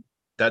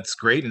 that's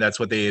great. And that's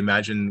what they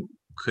imagined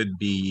could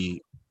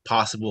be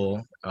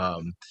possible,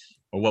 or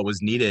what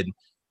was needed.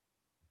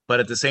 But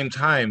at the same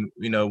time,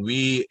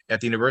 we at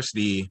the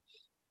university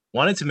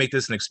wanted to make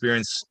this an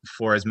experience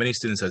for as many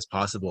students as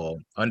possible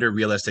under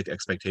realistic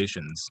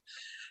expectations.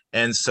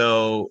 And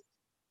so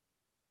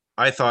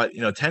I thought,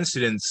 10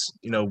 students,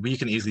 we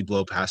can easily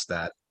blow past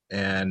that.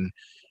 And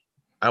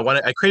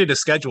I created a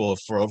schedule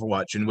for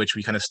Overwatch in which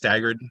we kind of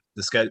staggered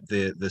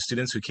the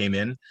students who came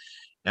in.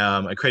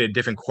 I created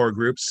different core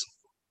groups.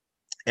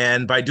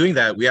 And by doing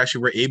that, we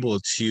actually were able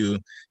to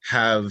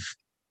have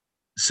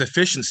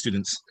sufficient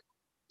students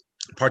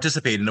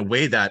participate in a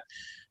way that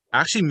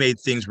actually made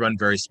things run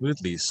very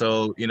smoothly.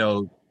 So,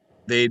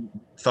 they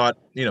thought,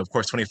 of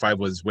course, 25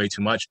 was way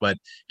too much, but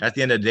at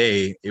the end of the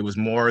day, it was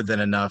more than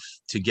enough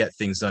to get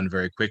things done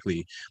very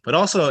quickly. But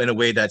also in a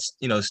way that,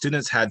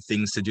 students had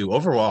things to do.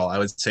 Overall, I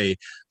would say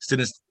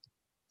students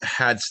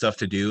had stuff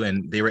to do,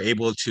 and they were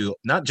able to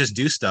not just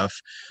do stuff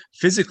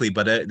physically,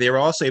 but they were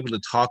also able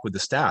to talk with the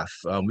staff.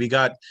 We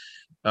got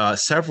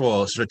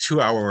several sort of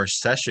 2-hour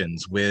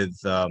sessions with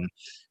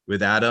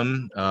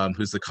Adam,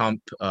 who's the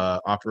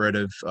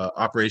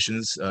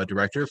operations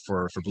director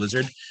for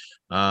Blizzard,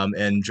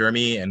 and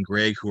Jeremy and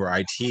Greg, who are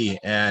IT,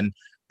 and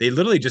they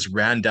literally just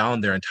ran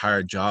down their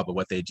entire job of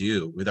what they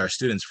do with our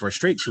students for a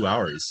straight 2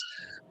 hours.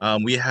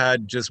 We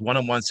had just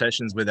one-on-one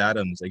sessions with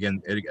Adams.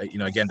 Again,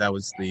 that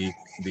was the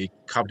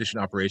competition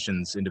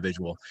operations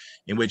individual,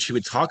 in which he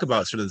would talk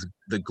about sort of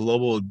the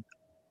global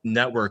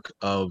network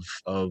of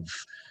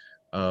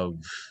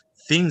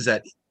things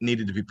that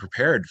needed to be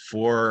prepared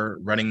for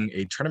running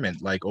a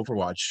tournament like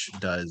Overwatch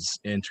does,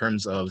 in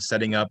terms of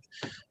setting up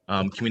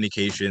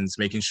communications,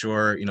 making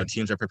sure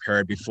teams are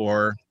prepared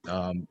before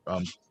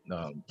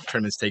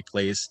tournaments take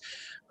place,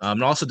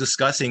 and also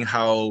discussing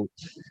how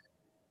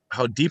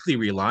deeply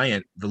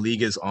reliant the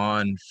league is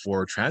on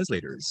for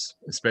translators,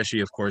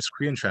 especially, of course,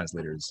 Korean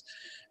translators.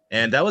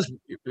 And that was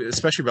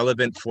especially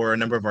relevant for a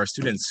number of our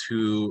students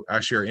who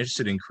actually are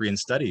interested in Korean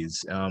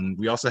studies.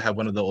 We also have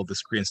one of the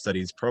oldest Korean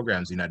studies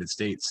programs in the United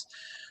States.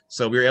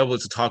 So we were able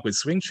to talk with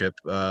Swing Chip,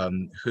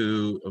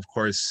 who, of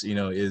course,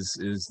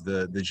 is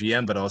the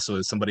GM, but also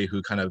is somebody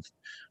who kind of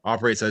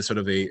operates as sort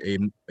of a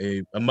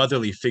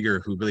motherly figure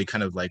who really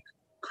kind of like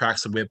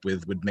cracks the whip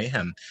with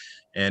mayhem,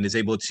 and is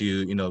able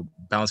to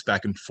bounce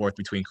back and forth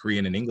between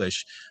Korean and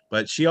English.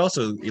 But she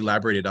also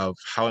elaborated on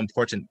how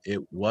important it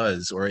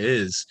was or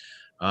is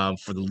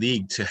for the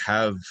league to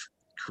have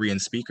Korean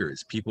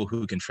speakers, people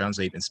who can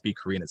translate and speak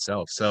Korean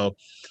itself. So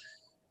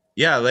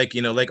yeah,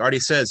 like Artie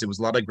says, it was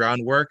a lot of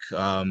groundwork,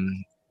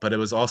 but it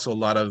was also a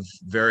lot of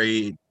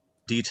very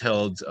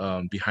detailed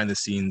behind the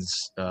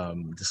scenes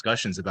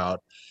discussions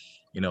about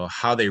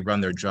how they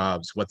run their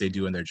jobs, what they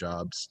do in their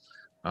jobs.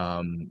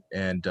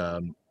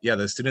 Yeah,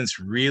 the students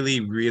really,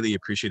 really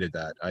appreciated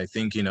that. I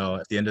think,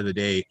 at the end of the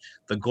day,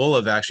 the goal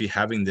of actually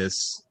having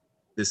this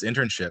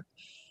internship,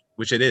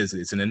 which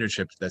it's an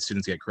internship that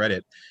students get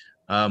credit,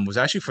 was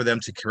actually for them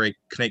to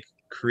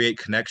create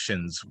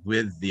connections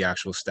with the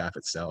actual staff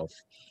itself.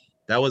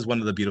 That was one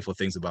of the beautiful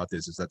things about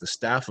this, is that the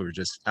staff were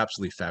just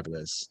absolutely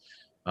fabulous.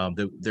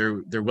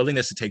 Their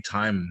willingness to take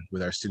time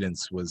with our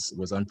students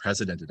was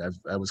unprecedented.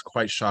 I was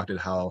quite shocked at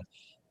how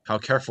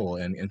careful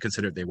and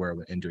considerate they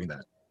were in doing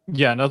that.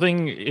 Yeah,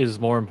 nothing is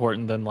more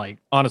important than like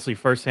honestly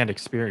firsthand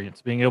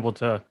experience, being able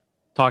to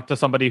talk to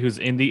somebody who's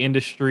in the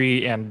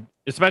industry, and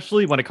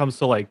especially when it comes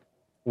to like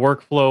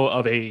workflow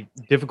of a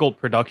difficult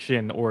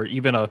production or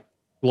even a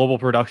global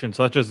production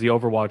such as the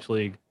Overwatch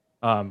League.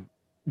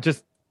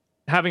 Just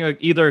having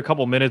either a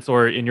couple minutes,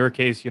 or in your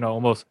case,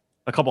 almost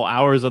a couple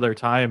hours of their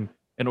time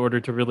in order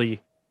to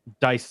really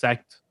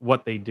dissect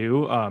what they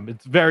do.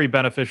 It's very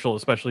beneficial,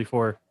 especially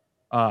for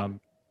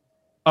um,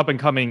 up and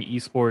coming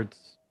esports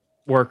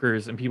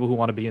workers and people who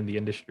want to be in the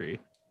industry.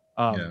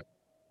 Yeah.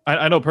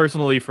 I know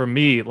personally for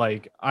me,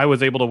 like I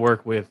was able to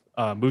work with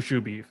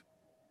Mushu Beef,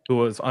 who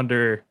was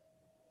under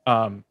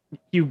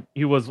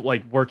he was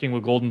like working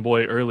with Golden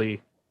Boy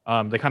early.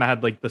 They kind of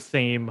had like the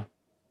same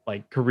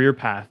like career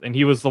path, and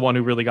he was the one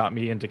who really got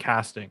me into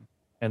casting.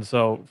 And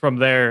so from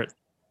there,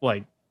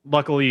 like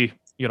luckily,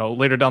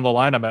 later down the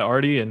line I met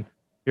Artie, and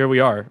here we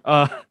are.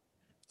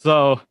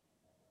 So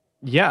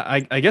yeah,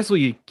 I guess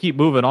we keep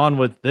moving on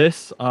with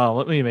this.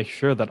 Let me make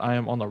sure that I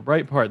am on the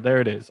right part. There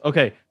it is.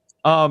 Okay.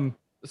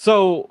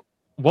 So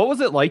what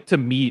was it like to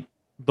meet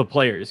the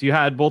players? You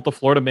had both the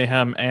Florida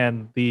Mayhem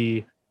and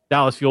the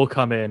Dallas Fuel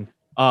come in.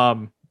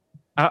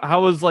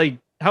 How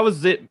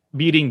was it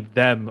meeting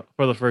them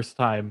for the first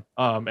time?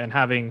 And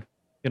having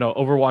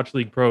Overwatch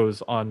League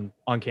pros on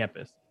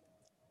campus.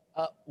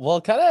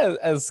 Well, kind of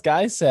as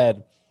Sky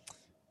said,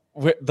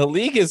 the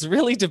league is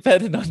really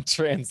dependent on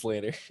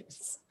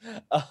translators.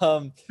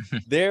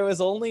 There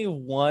was only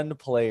one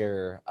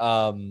player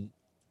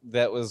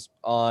that was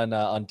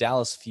on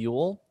Dallas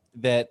Fuel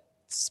that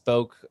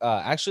spoke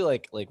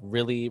actually like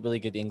really really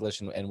good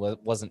English and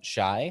wasn't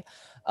shy.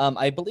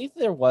 I believe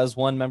there was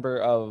one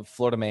member of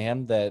Florida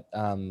Mayhem that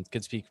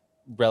could speak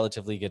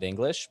relatively good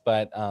English,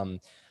 but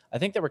I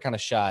think they were kind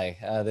of shy,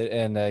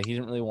 and he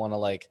didn't really want to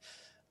like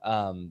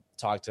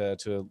talk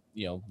to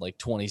like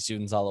 20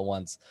 students all at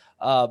once.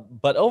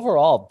 But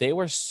overall, they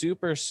were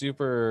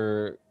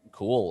super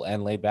cool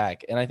and laid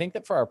back. And I think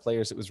that for our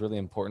players, it was really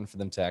important for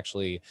them to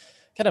actually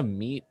kind of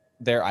meet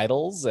their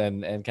idols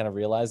and kind of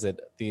realize that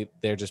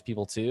they're just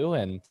people too,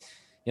 and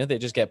they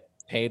just get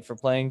paid for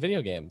playing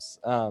video games.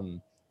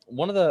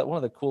 One of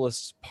the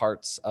coolest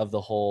parts of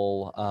the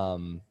whole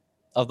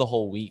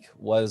week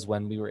was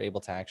when we were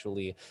able to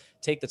actually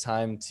take the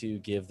time to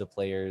give the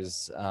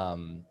players a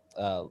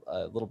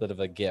little bit of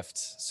a gift.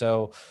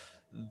 So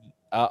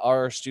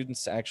our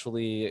students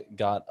actually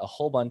got a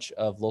whole bunch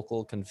of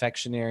local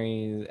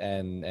confectionery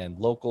and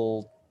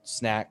local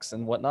snacks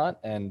and whatnot.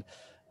 And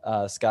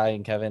Sky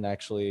and Kevin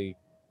actually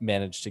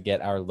managed to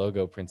get our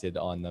logo printed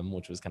on them,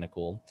 which was kind of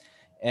cool.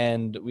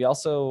 And we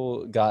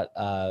also got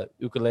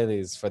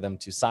ukuleles for them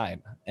to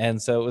sign.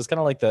 And so it was kind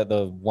of like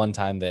the one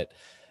time that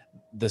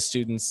the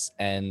students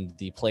and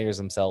the players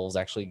themselves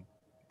actually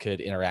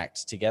could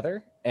interact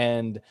together.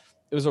 And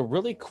it was a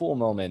really cool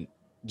moment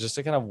just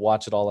to kind of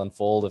watch it all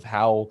unfold, of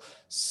how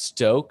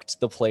stoked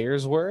the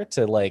players were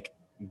to like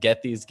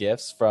get these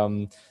gifts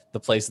from the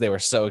place they were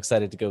so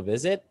excited to go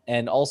visit,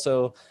 and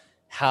also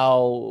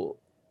how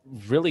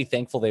really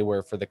thankful they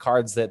were for the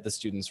cards that the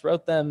students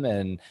wrote them,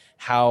 and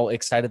how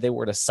excited they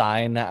were to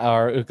sign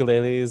our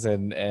ukuleles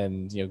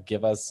and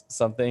give us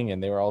something.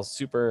 And they were all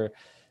super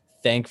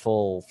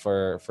thankful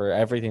for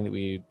everything that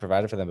we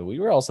provided for them. But we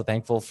were also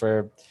thankful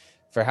for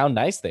how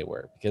nice they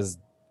were, because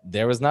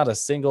there was not a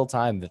single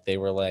time that they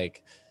were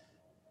like,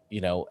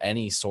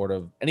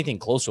 anything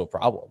close to a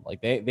problem. Like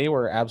they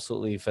were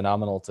absolutely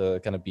phenomenal to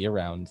kind of be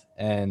around.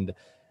 And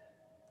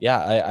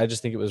yeah, I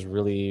just think it was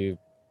really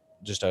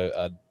just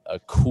a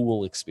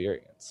cool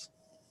experience.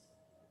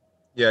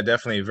 Yeah,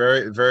 definitely.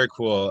 Very, very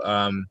cool.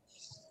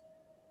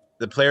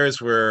 The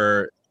players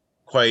were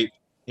quite,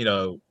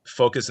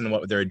 focused on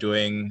what they were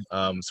doing.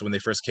 So when they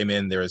first came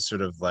in, they were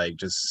sort of like they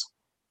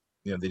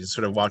just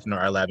sort of walked into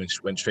our lab and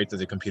went straight to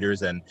the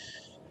computers. And,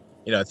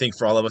 I think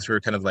for all of us who were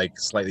kind of like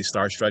slightly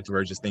starstruck, we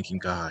were just thinking,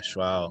 gosh,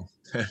 wow,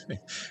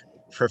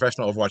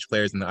 professional Overwatch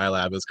players in the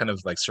iLab. It was kind of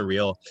like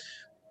surreal.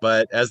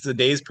 But as the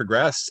days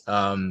progressed,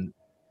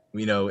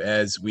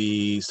 as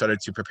we started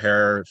to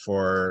prepare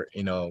for,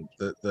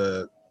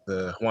 the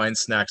Hawaiian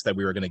snacks that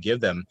we were going to give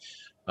them,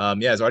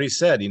 as already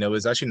said, it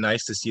was actually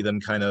nice to see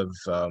them kind of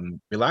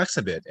relax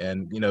a bit.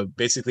 And,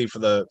 basically for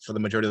the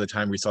majority of the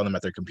time we saw them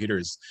at their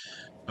computers,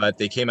 but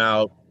they came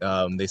out,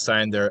 they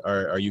signed our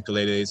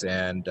ukuleles,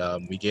 and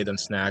we gave them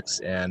snacks,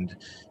 and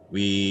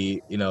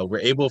we, were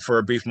able for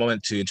a brief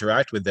moment to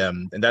interact with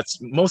them. And that's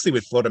mostly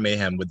with Florida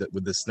Mayhem,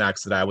 with the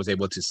snacks that I was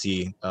able to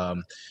see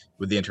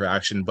with the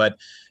interaction. But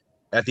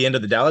at the end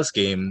of the Dallas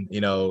game,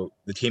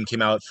 the team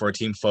came out for a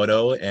team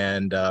photo,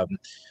 and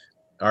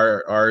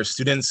our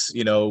students,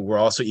 were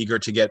also eager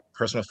to get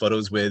personal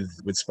photos with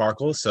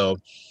Sparkle. So,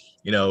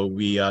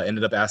 we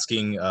ended up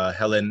asking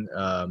Helen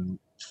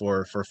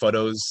for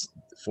photos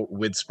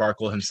with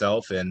Sparkle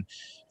himself, and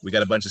we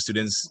got a bunch of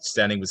students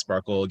standing with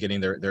Sparkle,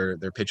 getting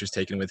their pictures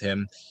taken with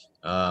him,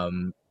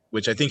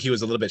 which I think he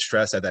was a little bit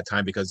stressed at that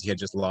time because he had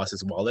just lost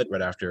his wallet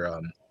right after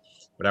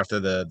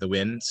the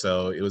win.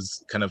 So it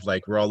was kind of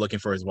like we're all looking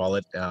for his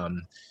wallet,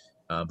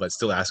 but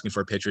still asking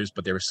for pictures.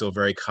 But they were still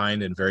very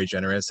kind and very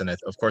generous, and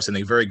of course in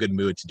a very good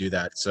mood to do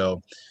that.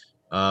 So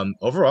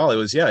overall, it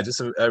was just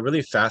a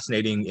really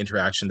fascinating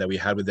interaction that we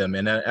had with them.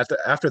 And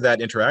after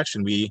that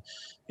interaction, we,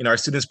 our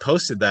students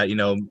posted that,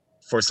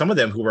 for some of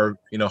them who were,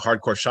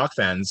 hardcore Shock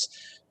fans,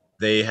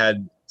 they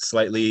had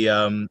slightly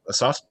a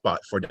soft spot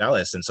for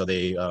Dallas, and so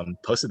they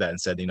posted that and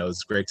said,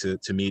 it's great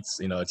to meet,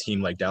 a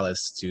team like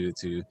Dallas to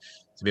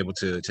be able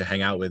to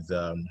hang out with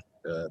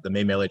the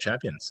May Melee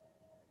champions.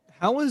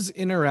 How was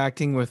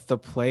interacting with the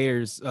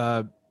players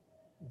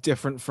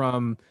different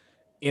from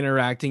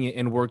interacting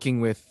and working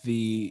with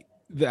the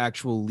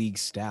actual league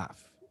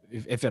staff,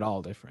 if at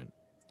all different?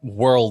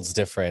 Worlds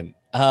different.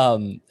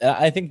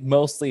 I think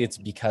mostly it's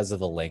because of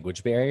the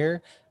language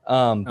barrier,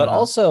 but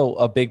also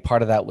a big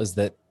part of that was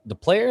that the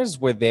players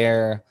were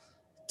there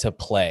to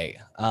play.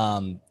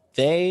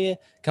 They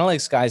kind of like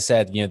Sky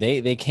said,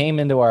 they came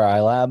into our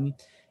iLab,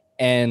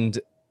 and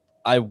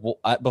I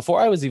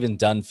before I was even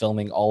done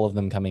filming all of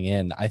them coming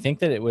in, I think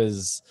that it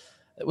was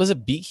a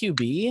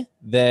BQB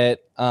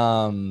that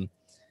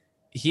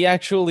he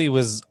actually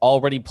was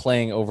already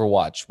playing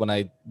Overwatch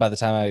by the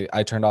time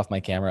I turned off my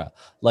camera.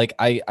 Like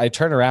I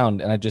turn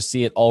around and I just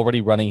see it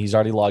already running. He's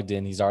already logged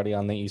in. He's already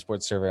on the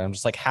esports server. I'm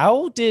just like,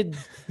 how did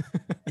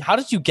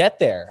you get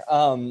there?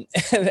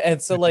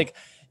 And so like,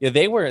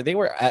 they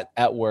were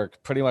at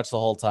work pretty much the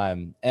whole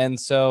time. And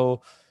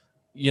so,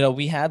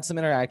 we had some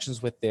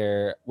interactions with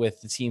the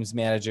team's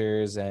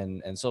managers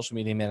and social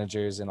media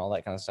managers and all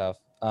that kind of stuff.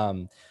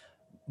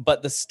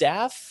 But the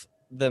staff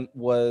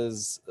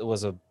was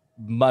a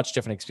much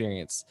different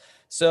experience.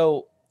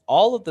 So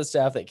all of the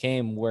staff that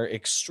came were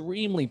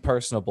extremely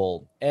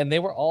personable, and they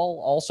were all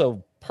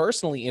also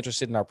personally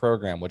interested in our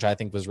program, which I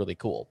think was really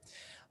cool.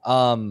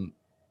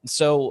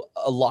 So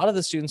a lot of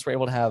the students were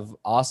able to have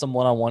awesome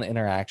one-on-one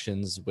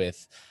interactions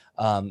with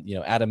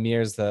Adam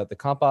Mears, the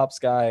comp ops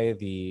guy,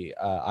 the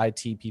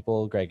IT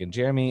people, Greg and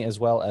Jeremy, as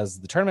well as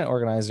the tournament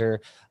organizer,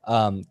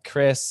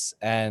 Chris,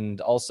 and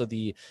also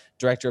the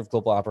director of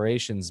global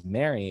operations,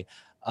 Mary.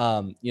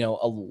 A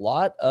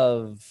lot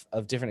of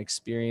different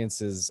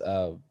experiences,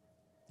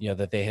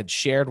 that they had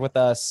shared with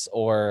us,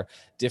 or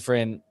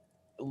different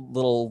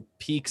little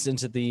peeks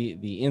into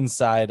the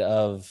inside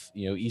of,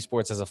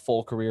 esports as a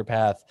full career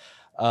path.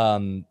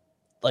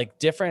 Like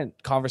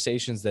different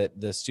conversations that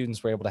the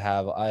students were able to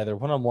have either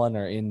one-on-one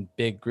or in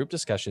big group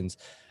discussions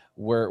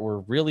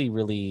were really,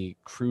 really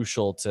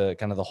crucial to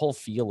kind of the whole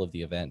feel of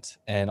the event.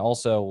 And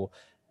also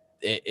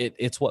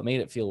it's what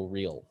made it feel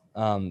real.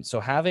 So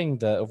having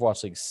the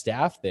Overwatch League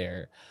staff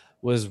there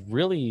was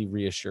really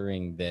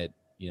reassuring that,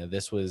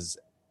 this was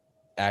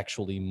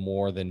actually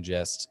more than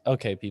just,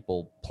 okay,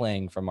 people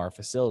playing from our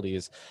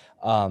facilities,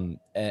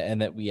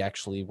 and that we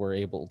actually were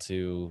able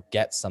to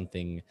get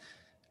something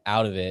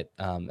out of it,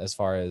 as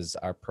far as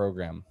our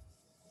program.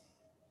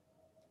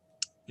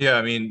 Yeah,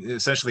 I mean,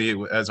 essentially,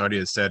 as Artie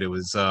has said, it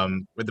was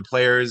with the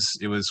players,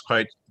 it was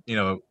quite,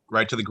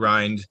 right to the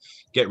grind,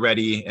 get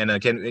ready. And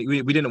again,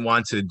 we didn't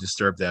want to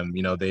disturb them.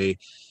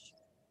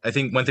 I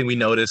think one thing we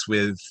noticed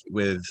with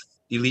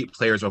elite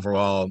players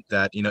overall,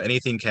 that,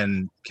 anything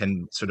can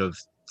sort of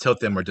tilt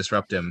them or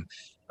disrupt them,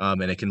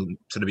 and it can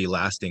sort of be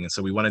lasting. And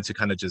so we wanted to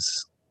kind of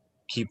just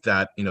keep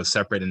that,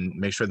 separate and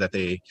make sure that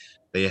they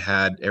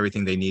had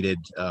everything they needed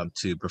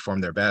to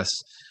perform their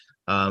best.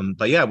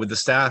 But yeah, with the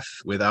staff,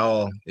 with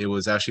Owl, it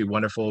was actually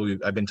wonderful.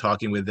 I've been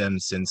talking with them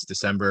since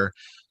December.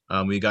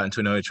 We gotten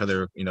to know each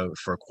other,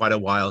 for quite a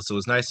while. So it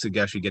was nice to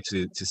actually get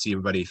to see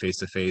everybody face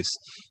to face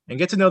and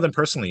get to know them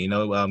personally.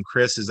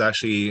 Chris is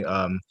actually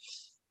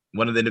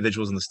one of the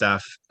individuals in the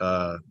staff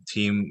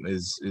team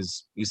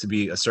is used to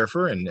be a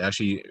surfer and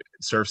actually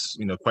surfs,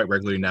 quite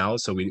regularly now.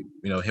 So we,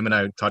 him and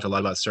I talked a lot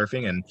about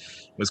surfing, and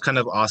it was kind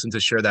of awesome to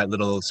share that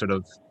little sort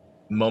of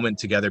moment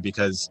together,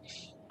 because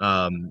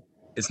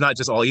it's not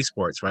just all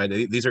esports, right?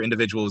 These are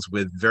individuals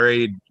with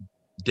very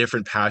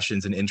different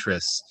passions and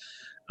interests.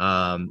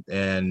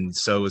 And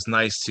so it was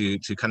nice to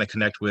kind of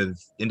connect with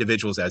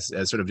individuals as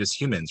sort of just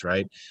humans,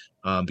 right?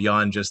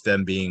 Beyond just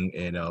them being,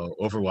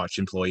 Overwatch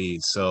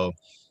employees. So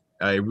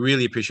I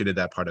really appreciated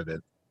that part of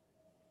it.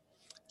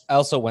 I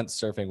also went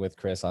surfing with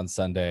Chris on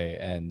Sunday,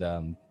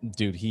 and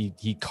dude,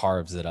 he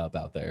carves it up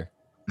out there.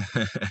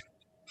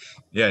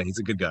 Yeah, he's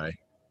a good guy.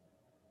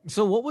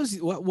 So what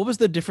was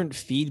the different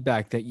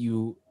feedback that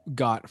you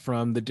got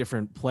from the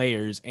different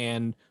players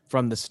and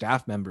from the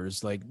staff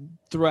members, like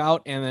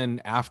throughout and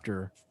then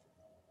after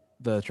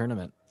the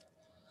tournament?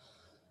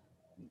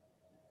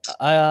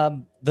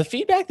 The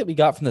feedback that we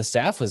got from the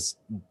staff was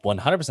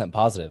 100%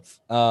 positive.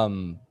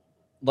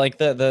 Like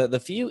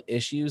the few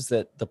issues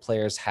that the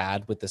players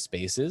had with the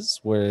spaces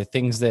were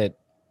things that,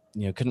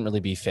 couldn't really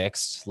be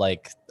fixed.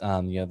 Like,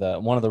 the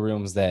one of the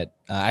rooms that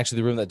actually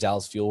the room that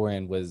Dallas Fuel were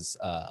in was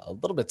a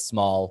little bit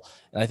small.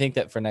 And I think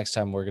that for next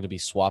time we're going to be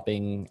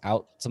swapping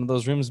out some of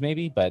those rooms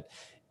maybe, but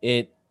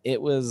it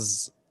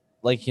was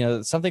like,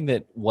 something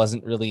that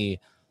wasn't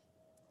really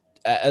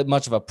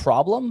much of a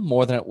problem,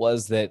 more than it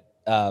was that,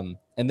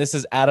 and this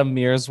is Adam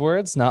Mears'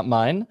 words, not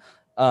mine.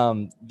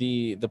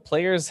 The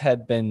players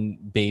had been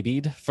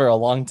babied for a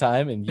long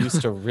time and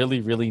used to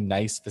really, really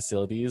nice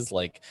facilities,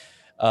 like,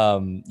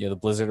 the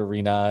Blizzard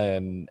Arena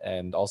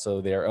and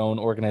also their own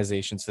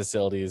organization's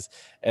facilities.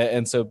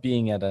 And so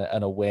being at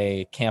an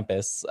away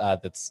campus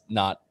that's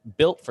not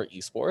built for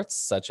esports,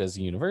 such as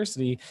a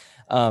university,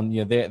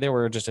 there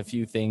were just a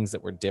few things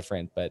that were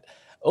different. But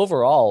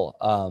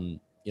overall,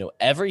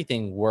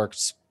 everything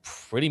worked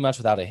pretty much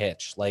without a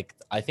hitch. Like,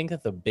 I think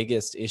that the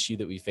biggest issue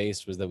that we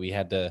faced was that we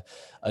had to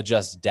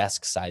adjust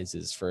desk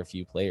sizes for a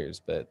few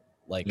players, but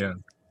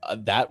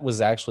that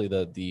was actually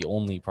the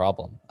only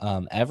problem.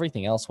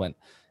 Everything else went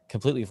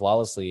completely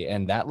flawlessly,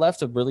 and that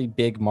left a really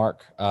big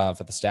mark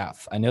for the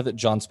staff. I know that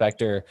John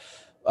Spector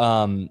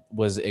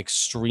was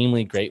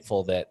extremely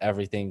grateful that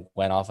everything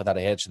went off without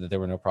a hitch and that there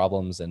were no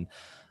problems. And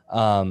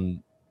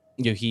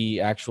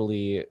he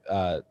actually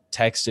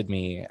texted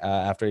me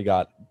after he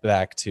got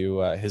back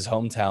to his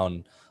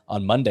hometown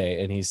on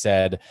Monday, and he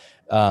said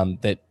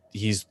that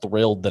he's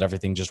thrilled that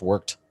everything just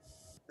worked.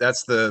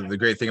 That's the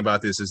great thing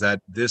about this, is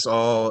that this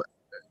all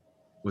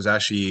was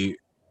actually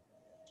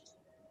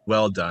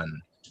well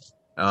done,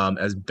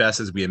 as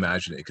best as we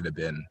imagined it could have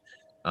been.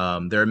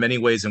 There are many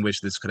ways in which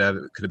this could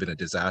have been a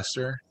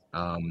disaster,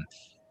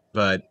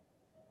 but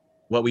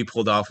what we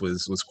pulled off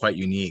was quite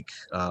unique.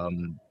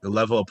 The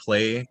level of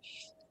play,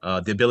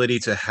 the ability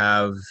to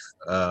have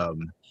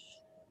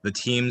the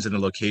teams in a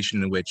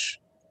location in which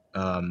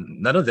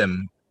none of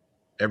them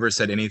ever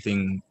said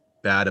anything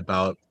bad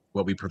about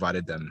what we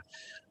provided them.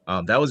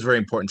 That was very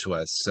important to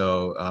us.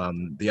 So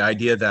the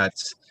idea that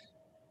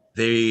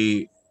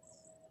they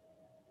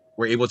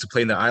were able to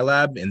play in the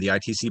iLab in the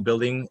ITC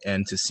building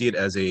and to see it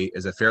as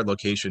a fair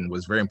location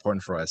was very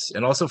important for us.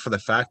 And also for the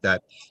fact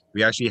that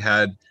we actually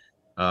had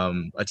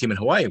a team in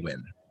Hawaii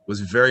win was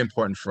very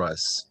important for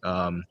us.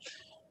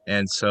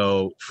 And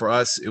so for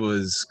us, it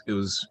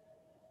was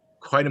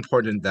quite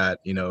important that,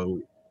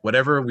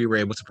 whatever we were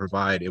able to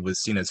provide, it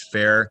was seen as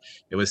fair,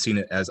 it was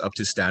seen as up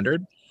to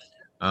standard.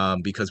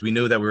 Because we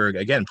knew that we were,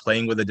 again,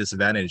 playing with a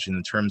disadvantage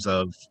in terms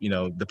of,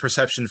 the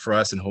perception for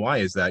us in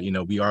Hawaii is that,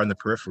 we are in the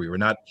periphery. We're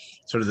not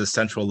sort of the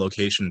central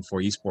location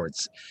for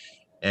esports.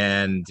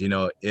 And,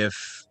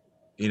 if,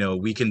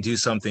 we can do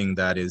something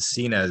that is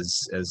seen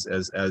as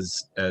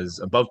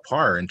above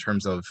par in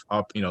terms of,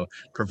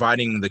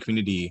 providing the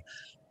community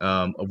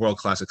a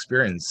world-class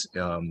experience,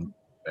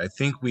 I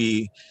think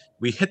we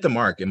hit the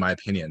mark, in my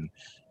opinion.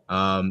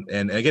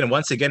 And again,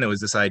 once again, it was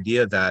this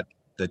idea that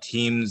the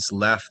teams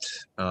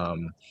left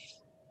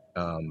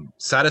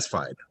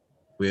satisfied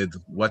with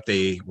what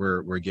they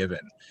were given.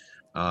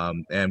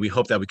 And we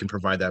hope that we can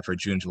provide that for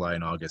June, July,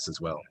 and August as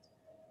well.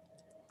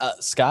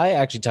 Sky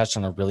actually touched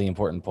on a really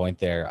important point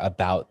there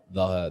about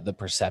the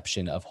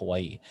perception of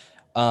Hawaii.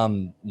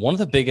 One of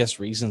the biggest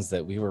reasons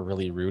that we were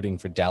really rooting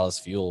for Dallas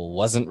Fuel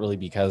wasn't really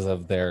because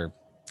of their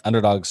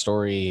underdog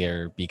story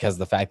or because of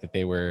the fact that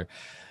they were,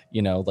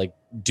 like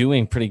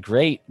doing pretty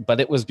great, but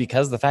it was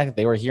because of the fact that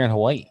they were here in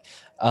Hawaii.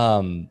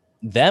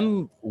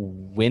 Them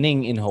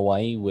winning in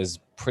Hawaii was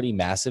pretty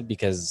massive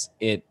because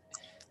it,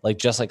 like,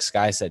 just like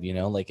Sky said,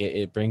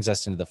 it brings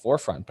us into the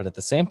forefront. But at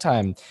the same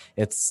time,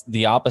 it's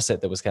the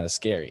opposite that was kind of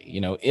scary.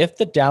 If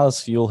the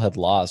Dallas Fuel had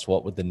lost,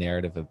 what would the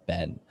narrative have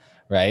been?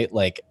 Right?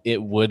 Like,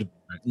 it would,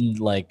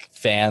 like,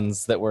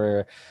 fans that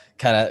were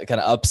kind of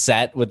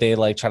upset, would they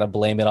like try to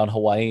blame it on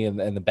Hawaii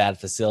and the bad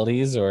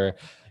facilities, or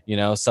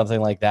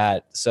something like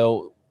that?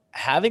 So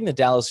having the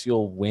Dallas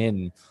Fuel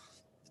win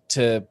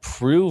to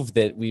prove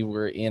that we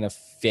were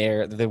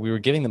that we were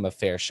giving them a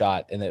fair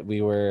shot and that we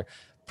were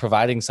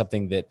providing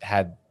something that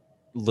had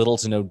little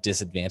to no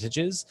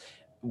disadvantages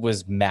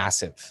was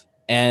massive.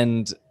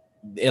 And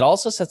it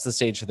also sets the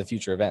stage for the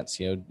future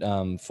events,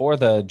 for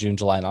the June,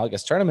 July, and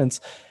August tournaments.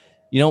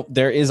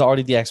 There is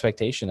already the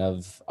expectation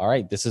of, all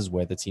right, this is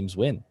where the teams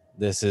win.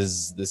 This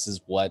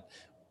is what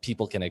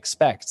people can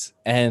expect.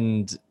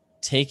 And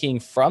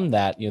taking from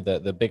that,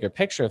 the bigger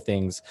picture of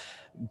things,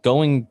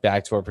 going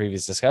back to our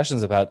previous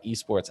discussions about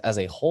esports as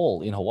a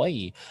whole in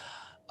Hawaii,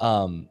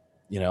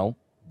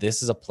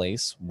 this is a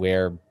place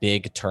where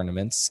big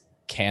tournaments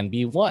can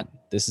be won.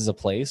 This is a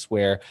place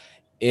where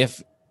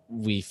if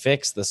we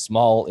fix the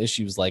small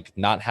issues like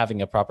not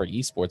having a proper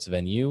esports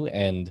venue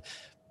and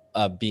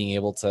being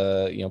able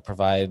to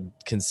provide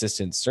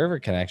consistent server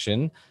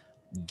connection,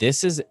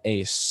 this is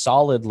a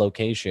solid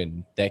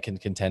location that can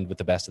contend with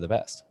the best of the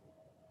best.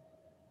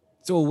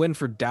 So a win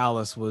for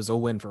Dallas was a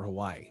win for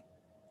Hawaii.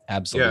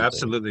 Absolutely. Yeah,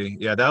 absolutely.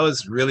 Yeah, that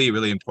was really,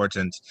 really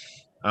important.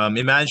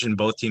 Imagine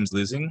both teams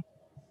losing.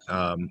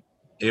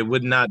 It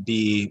would not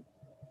be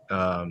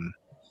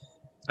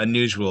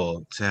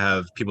unusual to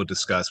have people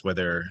discuss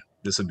whether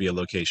this would be a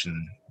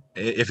location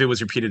if it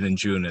was repeated in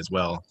June as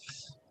well.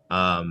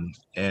 And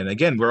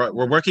again, we're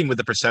working with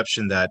the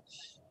perception that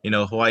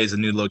Hawaii is a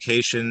new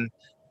location.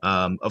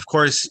 Of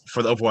course,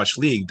 for the Overwatch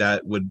League,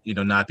 that would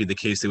not be the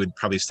case. They would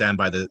probably stand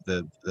by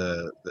the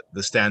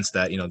stance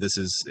that this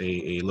is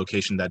a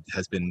location that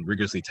has been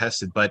rigorously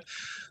tested. But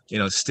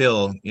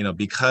still,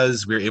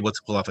 because we were able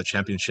to pull off a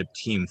championship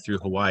team through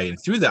Hawaii and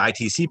through the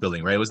ITC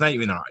building, right? It was not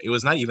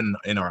even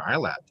in our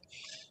iLab.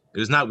 It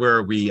was not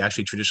where we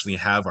actually traditionally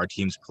have our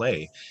teams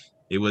play.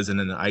 It was in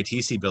an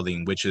ITC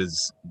building, which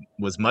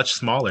was much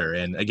smaller.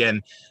 And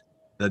again,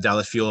 the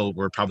Dallas Fuel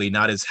were probably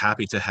not as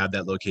happy to have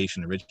that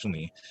location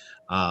originally.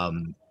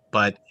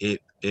 But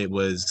it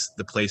was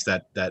the place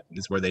that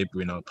is where they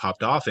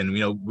popped off, and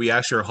we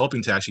actually are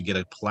hoping to actually get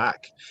a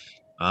plaque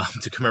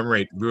to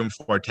commemorate room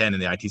 410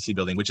 in the ITC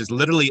building, which is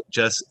literally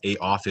just a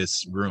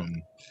office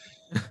room,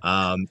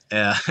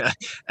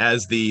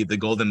 as the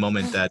golden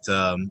moment that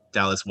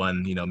Dallas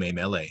won May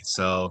Melee.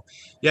 So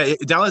yeah,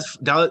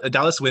 a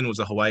Dallas win was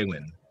a Hawaii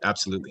win,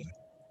 absolutely.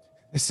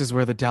 This is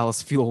where the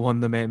Dallas Fuel won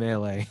the May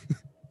Melee.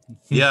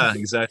 Yeah,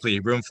 exactly,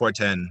 room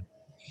 410.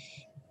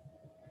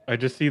 I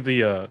just see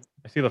the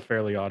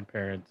Fairly Odd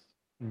Parents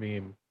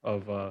meme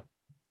of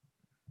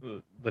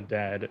the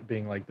dad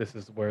being like, "This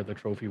is where the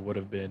trophy would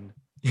have been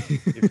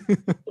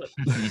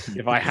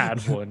if I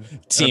had one."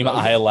 Team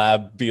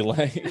iLab be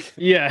like,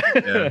 yeah.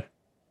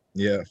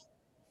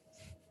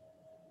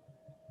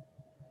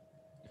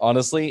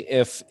 Honestly,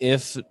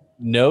 if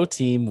no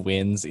team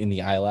wins in the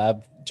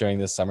iLab during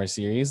this summer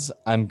series,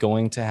 I'm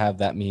going to have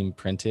that meme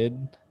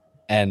printed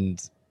and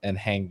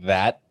hang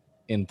that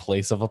in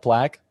place of a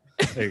plaque.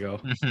 There you go.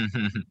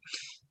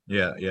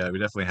 Yeah, we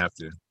definitely have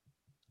to.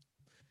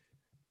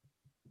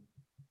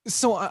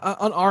 So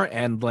on our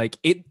end,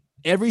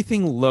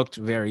 everything looked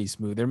very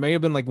smooth. There may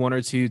have been one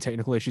or two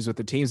technical issues with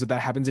the teams, but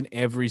that happens in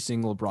every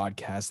single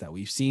broadcast that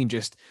we've seen.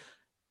 Just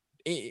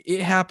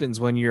it happens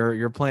when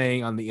you're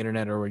playing on the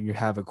internet or when you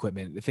have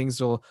equipment.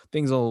 Things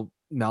will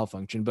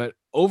malfunction. But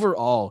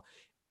overall,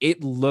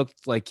 it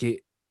looked like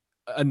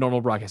a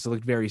normal broadcast. It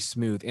looked very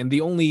smooth. And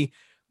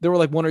there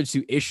were one or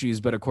two issues,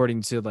 but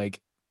according to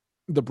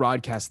the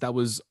broadcast, that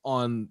was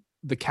on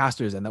the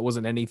casters end. That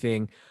wasn't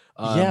anything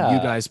you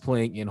guys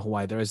playing in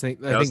Hawaii. There was I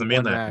think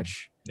one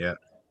match.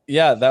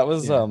 Yeah, that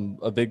was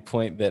a big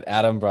point that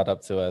Adam brought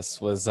up to us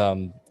was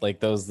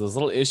those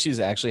little issues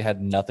actually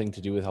had nothing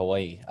to do with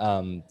Hawaii.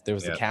 There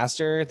was the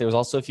caster, there was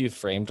also a few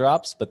frame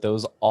drops, but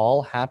those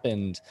all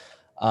happened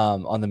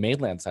on the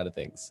mainland side of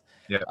things.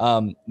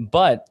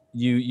 But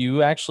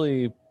you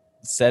actually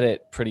said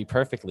it pretty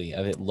perfectly.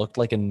 It looked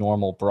like a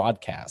normal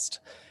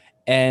broadcast.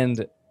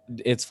 And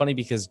it's funny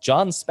because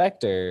John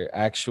Spector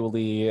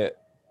actually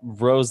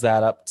rose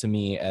that up to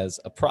me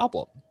as a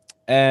problem,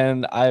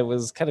 and I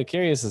was kind of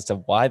curious as to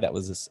why that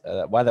was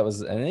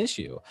an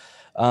issue.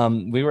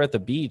 We were at the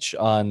beach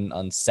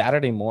on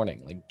Saturday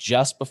morning,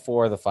 just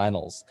before the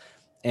finals,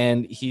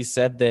 and he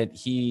said that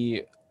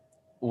he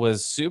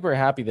was super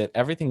happy that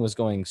everything was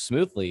going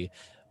smoothly,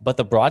 but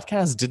the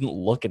broadcast didn't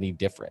look any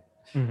different.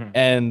 Mhm.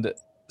 And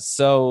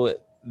so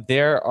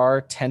there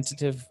are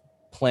tentative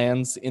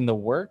plans in the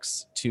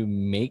works to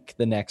make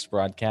the next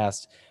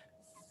broadcast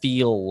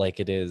feel like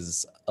it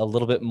is a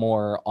little bit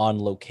more on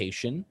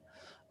location.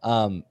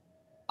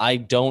 I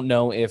don't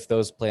know if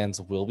those plans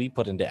will be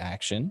put into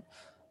action.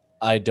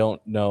 I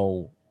don't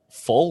know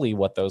fully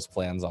what those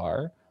plans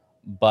are,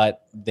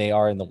 but they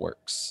are in the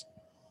works.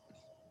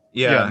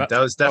 Yeah, Matt- that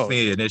was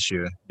definitely an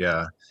issue.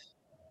 Yeah,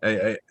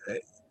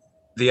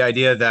 the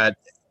idea that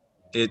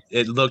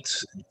it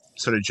looked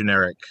sort of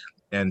generic,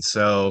 and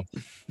so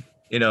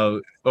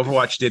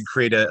Overwatch did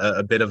create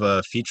a bit of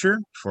a feature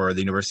for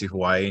the University of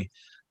Hawaii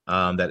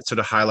that sort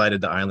of highlighted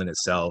the island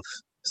itself.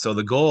 So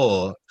the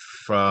goal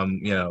from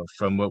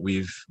what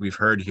we've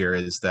heard here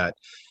is that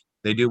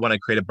they do want to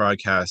create a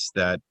broadcast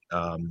that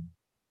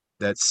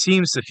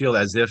seems to feel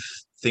as if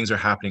things are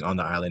happening on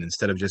the island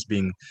instead of just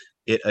being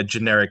a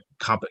generic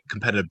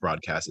competitive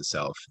broadcast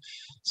itself.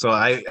 So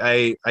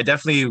I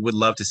definitely would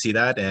love to see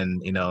that,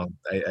 and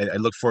I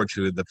look forward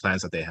to the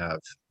plans that they have.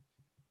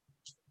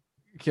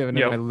 Kevin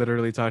Yeah. and I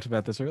literally talked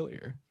about this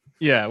earlier.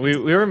 Yeah, we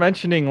were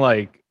mentioning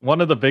like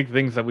one of the big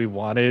things that we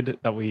wanted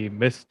that we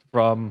missed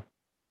from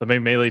the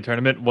main Melee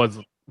tournament was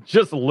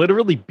just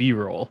literally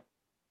B-roll.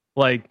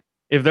 Like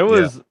if there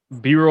was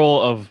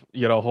B-roll of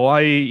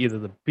Hawaii, either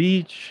the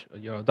beach,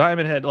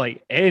 Diamond Head,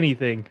 like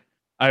anything,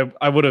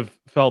 I would have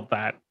felt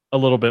that a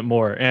little bit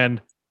more.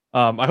 And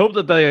I hope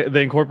that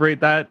they incorporate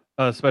that,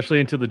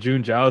 especially into the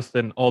June Joust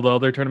and all the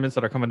other tournaments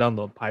that are coming down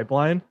the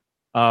pipeline.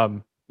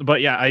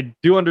 But yeah, I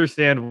do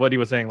understand what he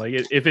was saying. Like,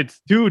 if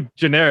it's too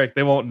generic,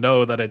 they won't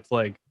know that it's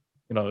like,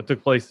 it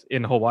took place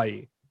in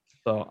Hawaii.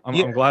 So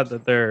I'm glad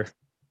that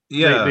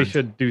they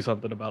should do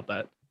something about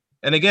that.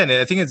 And again,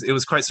 I think it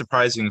was quite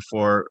surprising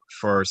for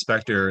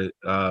Spectre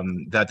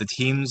that the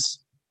teams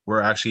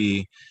were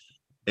actually,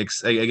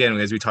 again,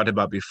 as we talked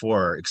about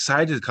before,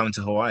 excited to come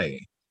to Hawaii.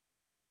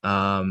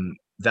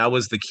 That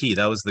was the key.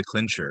 That was the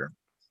clincher.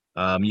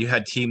 You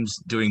had teams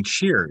doing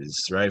cheers,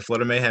 right?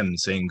 Flutter Mayhem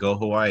saying "Go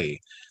Hawaii."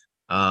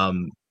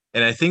 And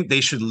I think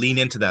they should lean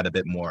into that a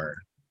bit more,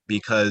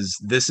 because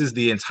this is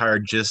the entire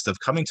gist of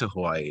coming to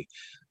Hawaii.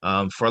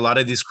 For a lot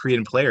of these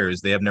Korean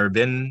players, they have never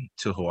been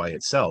to Hawaii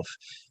itself.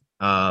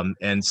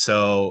 And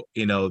so,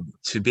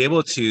 to be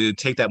able to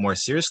take that more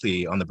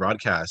seriously on the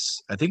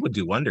broadcast, I think would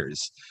do wonders.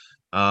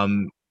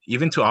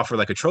 Even to offer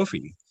like a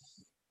trophy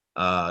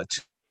to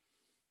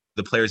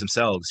the players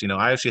themselves.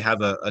 I actually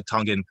have a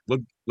Tongan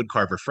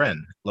woodcarver friend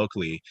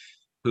locally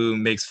who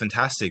makes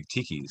fantastic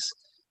tikis.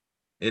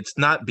 It's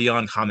not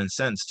beyond common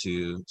sense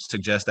to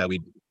suggest that we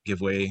give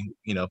away,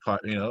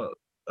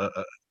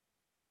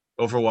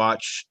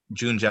 Overwatch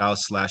June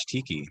Joust /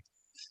 Tiki.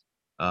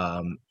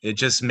 It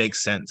just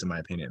makes sense in my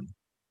opinion.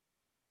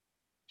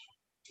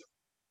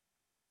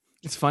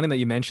 It's funny that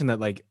you mentioned that,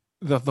 like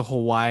the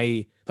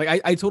Hawaii,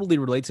 like I totally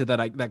relate to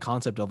that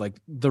concept of like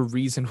the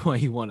reason why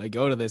you want to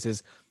go to this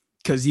is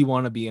because you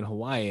want to be in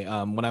Hawaii.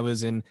 When I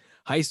was in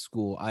high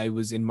school, I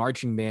was in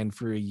marching band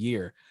for a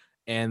year,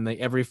 and like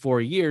every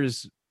 4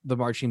 years, the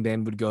marching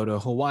band would go to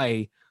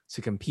Hawaii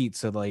to compete.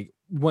 So like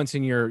once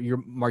in your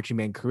marching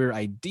band career,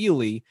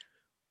 ideally,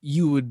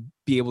 you would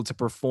be able to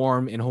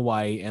perform in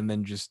Hawaii and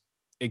then just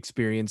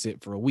experience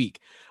it for a week.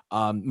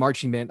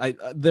 Marching band,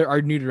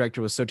 our new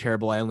director was so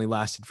terrible, I only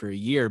lasted for a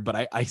year,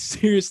 but I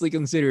seriously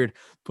considered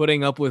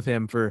putting up with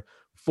him for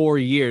 4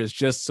 years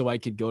just so I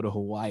could go to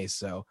Hawaii.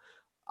 So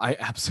I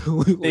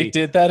absolutely They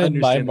did that in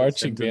my understand that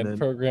marching band sentiment.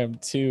 program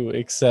too,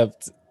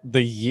 except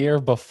the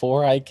year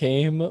before I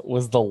came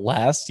was the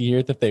last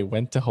year that they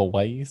went to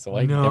Hawaii, so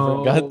I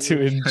never got to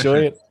No. enjoy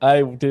it.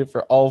 I did it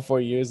for all 4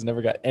 years and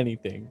never got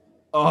anything.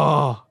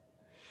 Oh,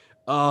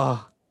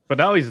 But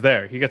now he's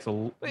there. He gets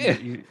a. Yeah.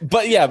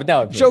 But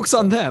now I'm jokes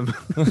on them.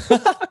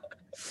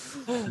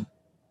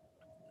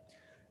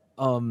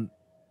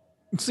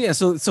 So yeah,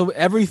 so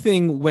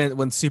everything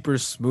went super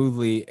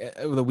smoothly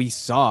that we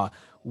saw.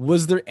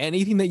 Was there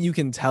anything that you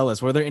can tell us?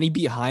 Were there any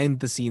behind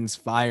the scenes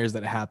fires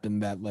that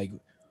happened that like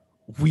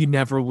we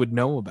never would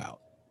know about?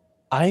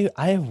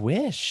 I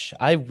wish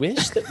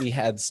that we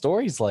had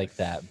stories like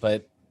that,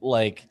 but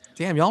like,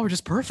 damn, y'all were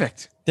just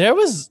perfect. There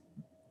was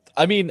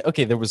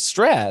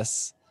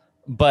stress,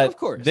 but Of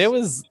course. there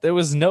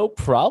was no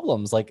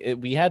problems. Like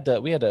we had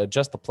to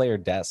adjust the player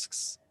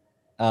desks.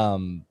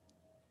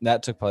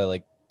 That took probably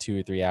like 2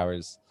 or 3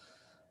 hours,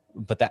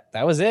 but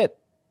that was it.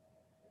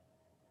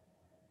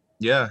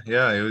 Yeah.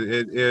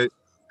 It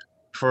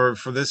for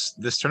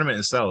this tournament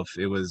itself,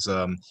 it was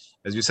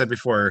as you said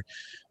before,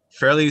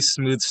 fairly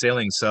smooth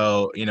sailing.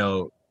 So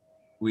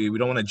we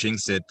don't want to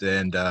jinx it,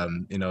 and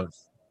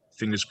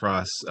fingers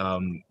crossed,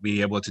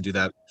 be able to do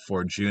that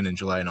for June and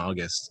July and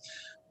August.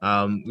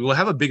 We will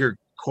have a bigger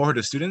cohort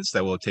of students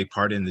that will take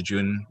part in the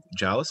June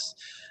Joust.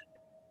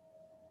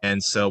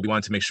 And so we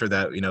want to make sure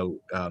that,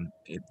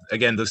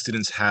 again, those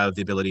students have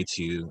the ability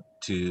to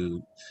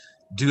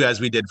do as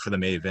we did for the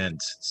May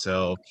event.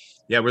 So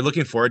yeah, we're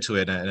looking forward to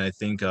it. And I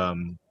think, I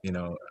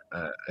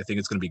think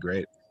it's going to be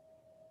great.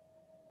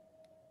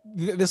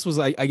 this was,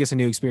 I guess, a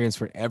new experience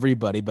for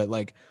everybody, but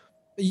like,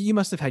 you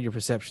must have had your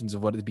perceptions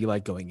of what it'd be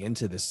like going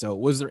into this. So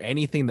was there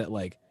anything that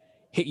like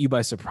hit you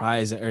by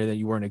surprise or that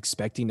you weren't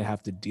expecting to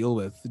have to deal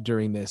with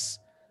during this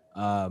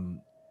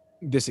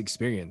this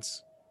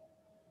experience?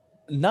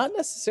 Not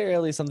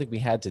necessarily something we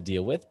had to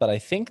deal with, but I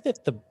think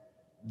that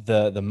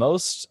the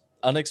most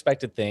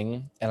unexpected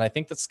thing, and I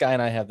think that Sky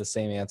and I have the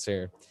same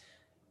answer,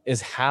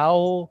 is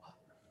how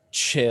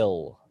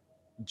chill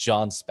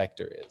John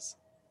Spector is.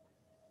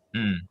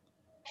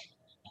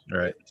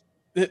 Right.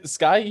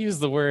 Sky used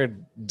the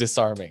word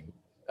disarming.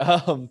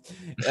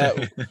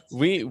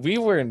 We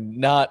were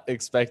not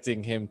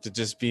expecting him to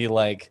just be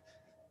like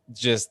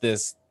just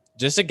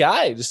a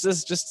guy,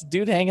 just a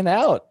dude hanging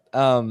out.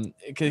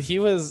 Because he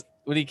was,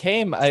 when he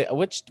came,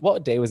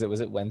 what day was it? Was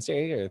it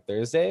Wednesday or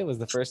Thursday? Was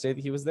the first day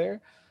that he was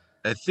there?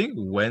 I think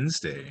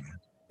Wednesday.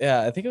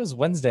 Yeah, I think it was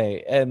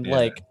Wednesday, and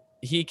like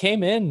he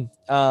came in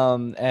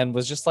and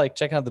was just like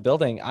checking out the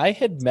building. I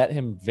had met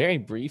him very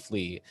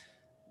briefly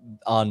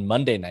on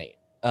Monday night.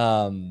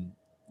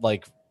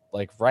 Like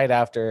right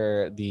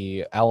after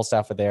the Owl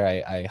staff were there,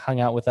 I hung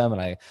out with them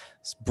and I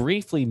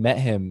briefly met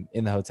him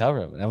in the hotel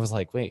room, and I was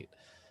like, wait,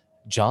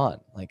 John,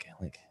 like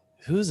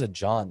who's a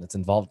John that's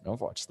involved in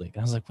Overwatch League?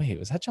 And I was like, wait,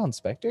 was that John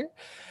Spector?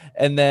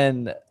 And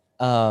then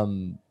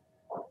on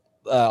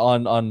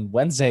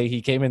Wednesday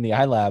he came in the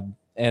iLab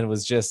and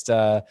was just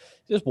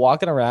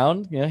walking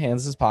around, you know,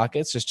 hands in his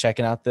pockets, just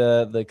checking out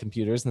the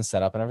computers and the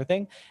setup and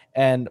everything.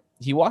 And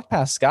he walked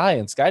past Sky,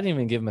 and Sky didn't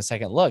even give him a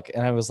second look.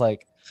 And I was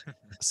like,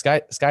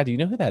 Sky, do you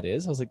know who that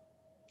is? I was like,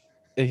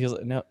 and he was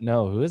like,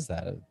 no, who is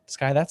that?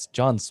 Sky, that's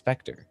John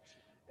Spector.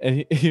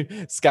 And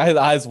Sky, the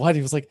eyes wide,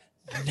 he was like,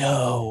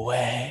 no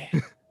way.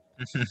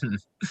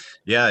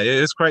 Yeah,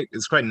 it's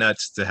quite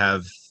nuts to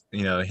have,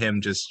 you know,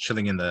 him just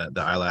chilling in the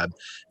iLab.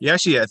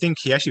 I think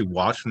he actually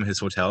walked from his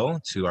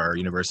hotel to our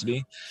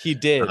university. He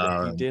did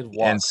walk.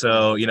 And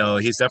so, you know,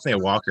 he's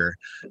definitely a walker.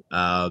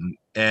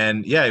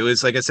 And yeah, it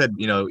was, like I said,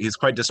 you know, he's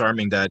quite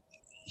disarming that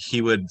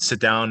he would sit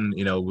down,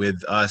 you know,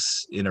 with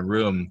us in a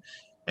room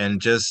and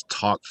just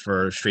talk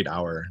for a straight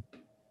hour,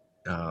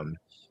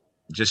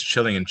 just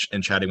chilling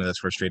and chatting with us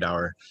for a straight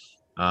hour.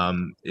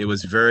 It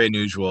was very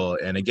unusual.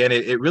 And again,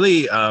 it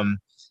really, I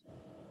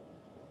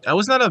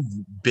was not a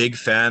big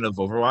fan of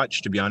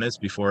Overwatch, to be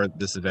honest, before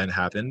this event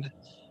happened.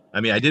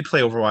 I mean, I did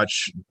play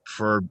Overwatch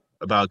for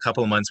about a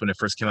couple of months when it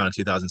first came out in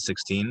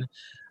 2016.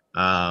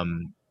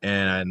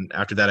 And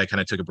after that, I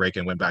kind of took a break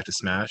and went back to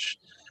Smash.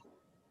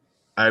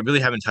 I really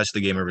haven't touched the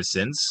game ever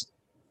since.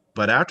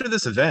 But after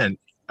this event,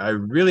 I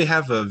really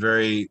have a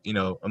very, you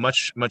know, a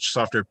much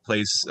softer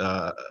place.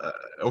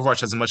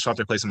 Overwatch has a much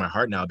softer place in my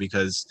heart now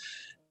because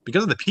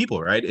of the people,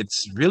 right?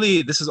 It's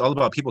really, this is all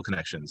about people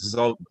connections.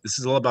 This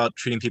is all about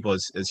treating people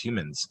as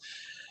humans.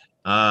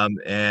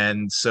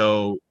 And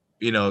so,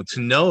 you know, to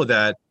know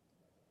that,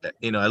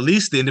 you know, at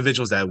least the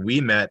individuals that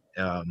we met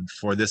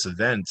for this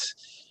event,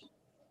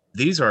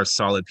 these are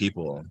solid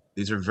people.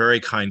 These are very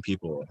kind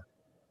people.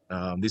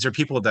 These are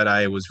people that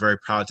I was very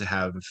proud to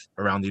have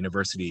around the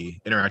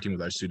university interacting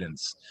with our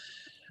students.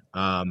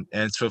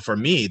 And so for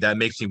me, that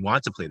makes me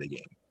want to play the game.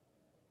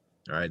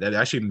 All right. That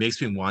actually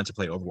makes me want to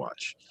play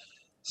Overwatch.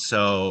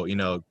 So, you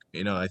know,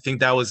 I think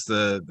that was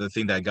the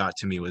thing that got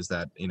to me, was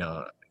that, you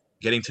know,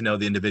 getting to know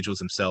the individuals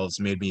themselves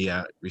made me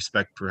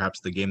respect perhaps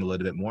the game a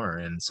little bit more.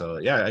 And so,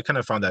 yeah, I kind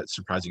of found that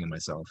surprising in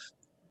myself.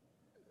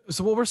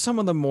 So what were some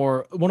of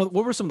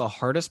the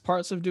hardest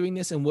parts of doing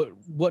this, and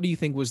what do you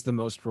think was the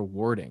most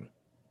rewarding?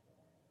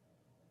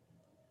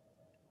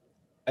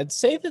 I'd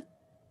say that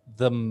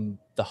the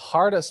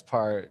hardest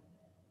part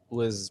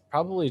was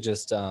probably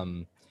just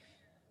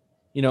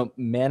you know,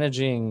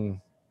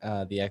 managing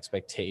the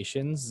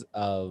expectations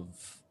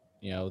of,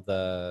 you know,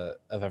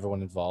 of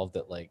everyone involved,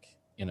 that, like,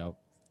 you know,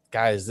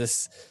 guys,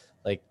 this,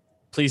 like,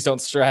 please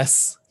don't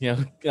stress, you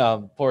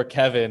know, poor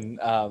Kevin,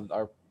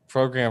 our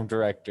program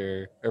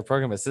director or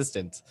program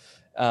assistant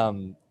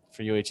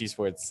for UH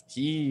Esports,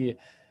 he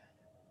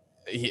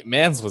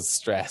Mans was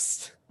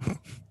stressed.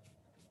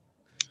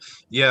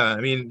 Yeah, I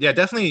mean, yeah,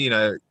 definitely, you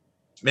know,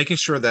 making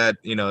sure that,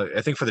 you know,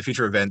 I think for the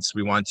future events,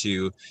 we want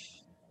to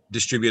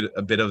distribute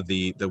a bit of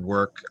the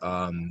work,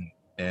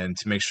 and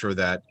to make sure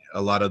that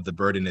a lot of the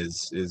burden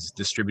is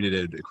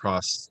distributed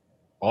across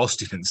all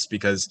students,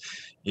 because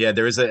yeah,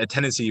 there is a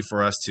tendency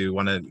for us to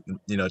want to,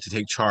 you know, to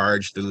take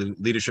charge, the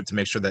leadership, to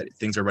make sure that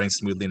things are running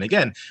smoothly. And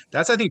again,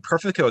 that's, I think,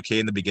 perfectly okay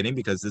in the beginning,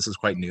 because this is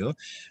quite new.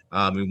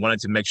 We wanted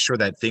to make sure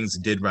that things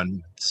did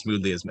run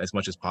smoothly as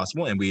much as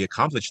possible, and we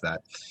accomplished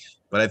that.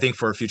 But I think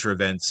for future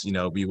events, you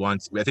know,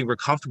 I think we're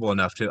comfortable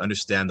enough to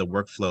understand the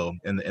workflow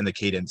and the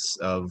cadence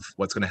of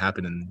what's going to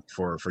happen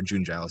for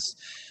June Joust.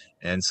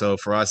 And so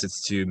for us,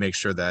 it's to make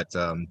sure that,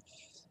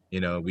 you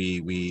know,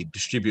 we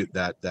distribute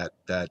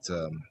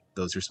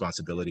those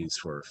responsibilities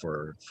for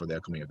the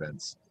upcoming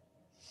events.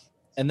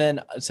 And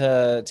then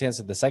to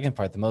answer the second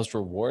part, the most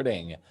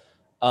rewarding,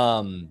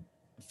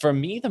 for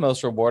me, the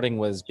most rewarding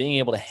was being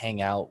able to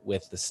hang out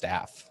with the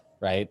staff,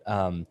 right?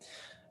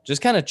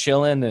 just kind of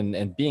chilling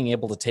and being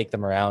able to take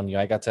them around.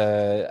 I got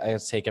to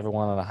take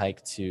everyone on a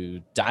hike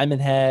to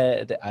Diamond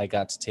Head. I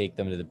got to take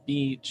them to the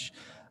beach.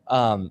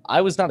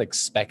 I was not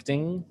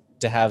expecting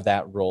to have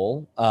that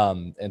role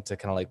and to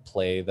kind of like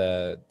play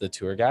the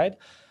tour guide.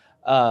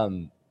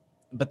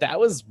 But that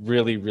was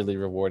really, really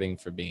rewarding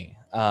for me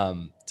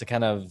to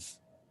kind of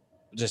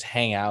just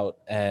hang out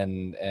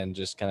and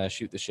just kind of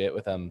shoot the shit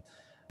with them.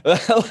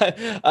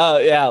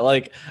 Yeah,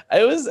 like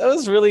it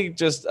was really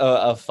just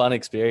a fun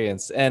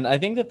experience. And I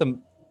think that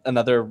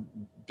another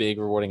big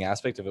rewarding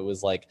aspect of it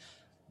was like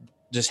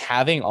just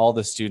having all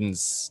the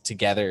students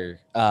together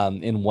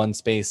in one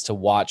space to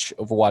watch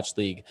Overwatch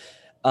League.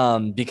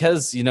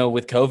 Because,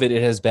 with COVID,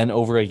 it has been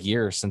over a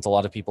year since a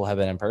lot of people have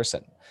been in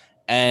person.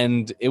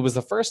 And it was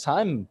the first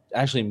time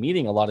actually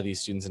meeting a lot of these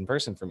students in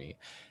person for me.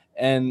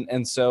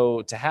 And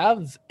so to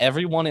have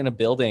everyone in a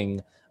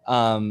building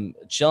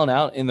chilling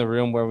out in the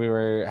room where we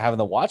were having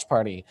the watch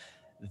party,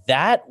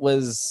 that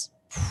was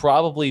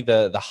probably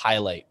the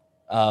highlight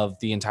of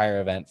the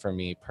entire event for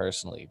me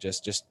personally.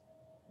 Just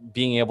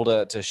being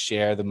able to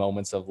share the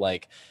moments of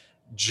like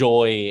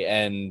joy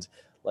and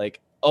like,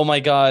 oh my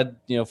God,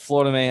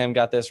 Florida Mayhem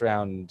got this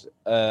round.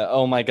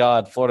 Oh my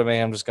God, Florida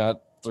Mayhem just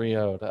got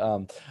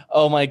 3-0'd.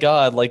 Oh my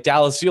God, like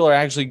Dallas Fuel are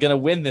actually gonna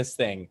win this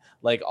thing.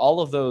 Like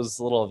all of those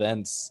little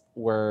events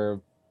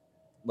were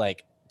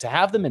like, to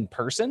have them in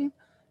person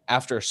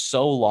after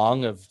so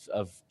long of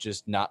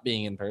just not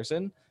being in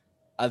person,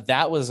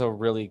 that was a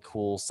really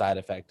cool side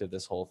effect of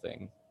this whole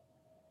thing.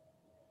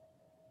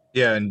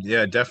 Yeah, and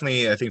yeah,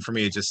 definitely. I think for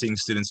me, just seeing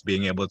students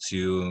being able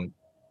to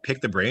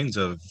pick the brains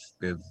of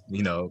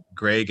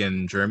Greg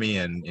and Jeremy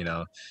and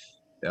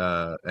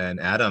and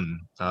Adam,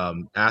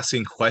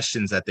 asking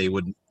questions that they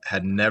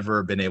had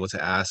never been able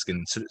to ask,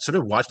 and sort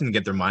of watching them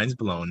get their minds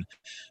blown.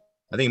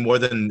 I think more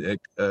than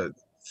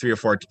 3 or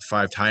 4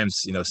 5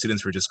 times,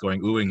 students were just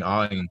going oohing,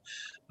 awing,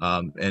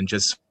 and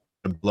just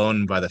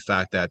blown by the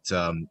fact that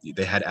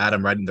they had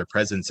Adam right in their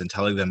presence and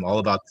telling them all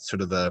about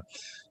sort of the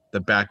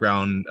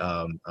background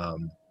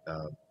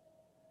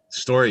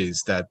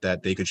stories that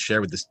they could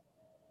share with the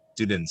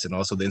students, and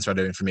also the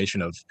insider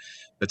information of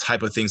the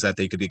type of things that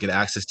they could get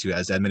access to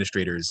as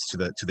administrators to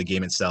the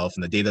game itself,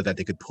 and the data that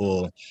they could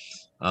pull,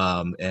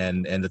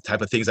 and the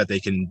type of things that they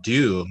can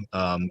do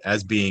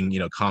as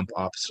being comp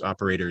ops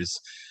operators.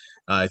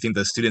 I think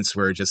the students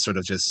were just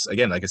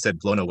again, like I said,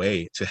 blown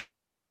away to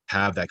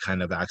have that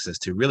kind of access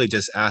to really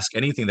just ask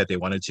anything that they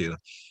wanted to.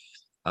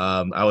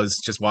 I was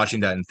just watching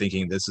that and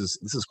thinking this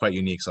is quite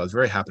unique, so I was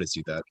very happy to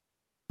see that.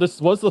 This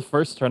was the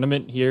first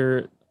tournament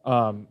here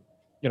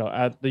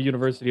at the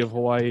University of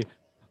Hawaii.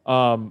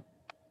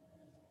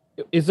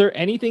 Is there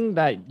anything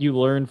that you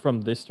learned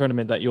from this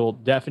tournament that you'll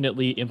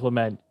definitely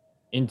implement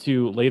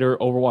into later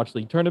Overwatch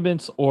League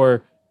tournaments?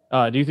 Or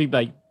do you think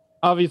that,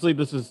 obviously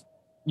this is,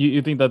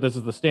 you think that this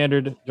is the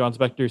standard? John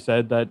Spector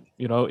said that,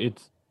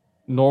 it's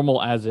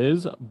normal as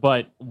is,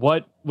 but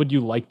what would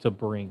you like to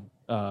bring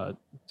to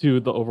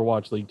the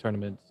Overwatch League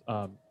tournaments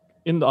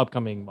in the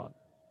upcoming month?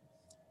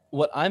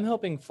 What I'm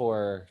hoping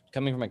for,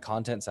 coming from a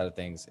content side of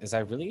things, is I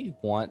really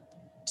want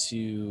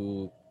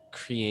to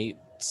create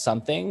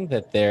something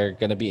that they're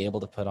going to be able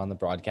to put on the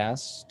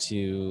broadcast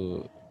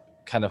to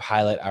kind of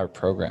highlight our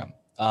program.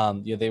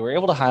 They were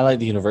able to highlight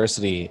the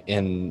university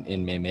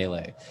in May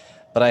Melee,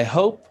 but I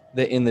hope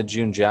that in the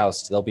June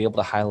Joust, they'll be able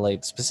to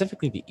highlight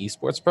specifically the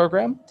esports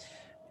program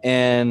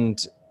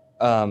and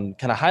kind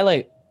of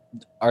highlight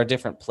our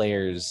different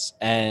players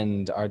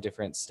and our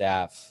different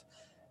staff.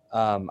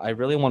 I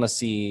really want to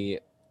see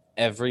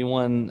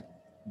everyone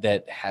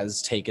that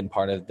has taken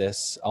part of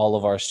this, all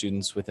of our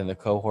students within the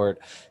cohort,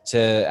 to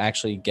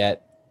actually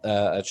get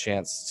a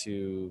chance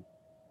to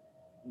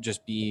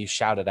just be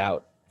shouted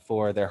out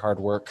for their hard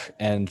work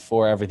and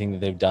for everything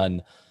that they've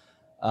done.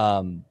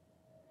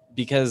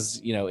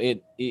 Because,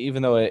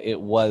 even though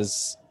it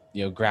was,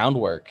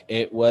 groundwork,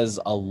 it was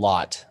a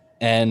lot.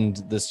 And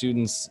the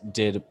students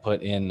did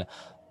put in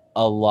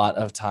a lot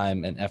of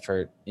time and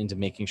effort into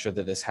making sure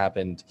that this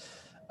happened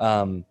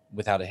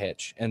without a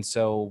hitch. And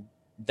so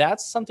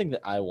that's something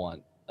that I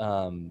want.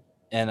 And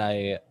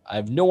I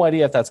have no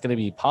idea if that's going to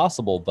be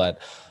possible,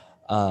 but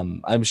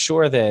I'm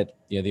sure that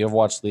the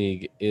Overwatch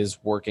League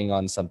is working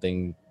on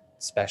something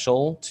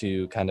special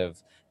to kind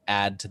of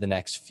add to the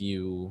next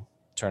few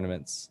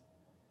tournaments.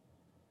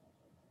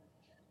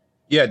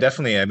 Yeah,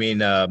 definitely. I mean,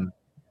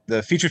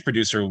 the features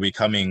producer will be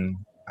coming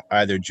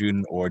either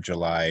June or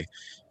July,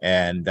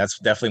 and that's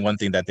definitely one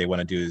thing that they want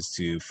to do, is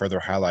to further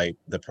highlight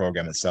the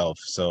program itself.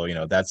 So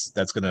that's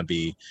going to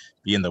be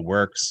in the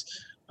works.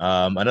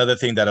 Another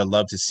thing that I'd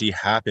love to see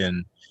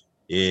happen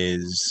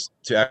is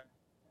to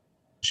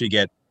actually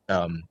get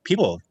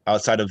people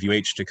outside of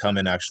UH to come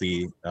and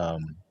actually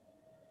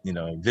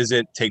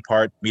visit, take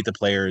part, meet the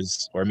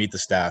players, or meet the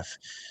staff.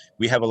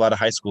 We have a lot of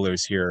high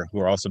schoolers here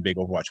who are also big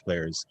Overwatch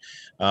players,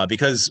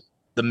 because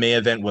the May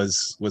event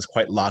was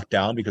quite locked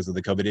down because of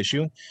the COVID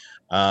issue.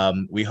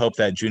 We hope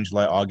that June,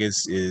 July,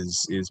 August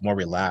is more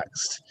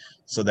relaxed,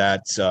 so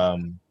that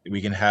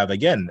we can have,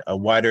 again, a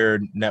wider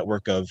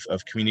network of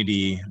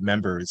community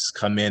members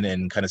come in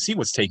and kind of see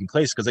what's taking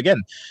place. Because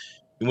again,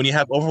 when you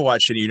have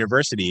Overwatch at a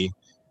university,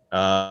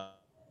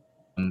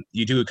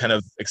 you do kind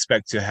of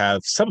expect to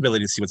have some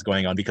ability to see what's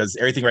going on, because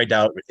everything right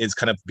now is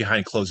kind of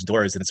behind closed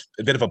doors and it's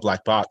a bit of a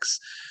black box.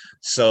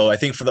 So I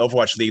think for the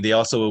Overwatch League, they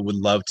also would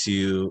love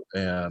to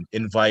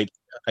invite,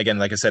 again,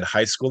 like I said,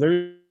 high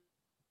schoolers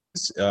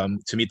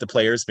to meet the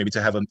players, maybe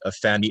to have a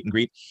fan meet and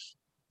greet,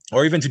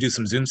 or even to do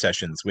some Zoom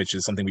sessions, which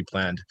is something we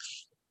planned.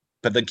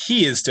 But the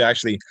key is to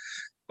actually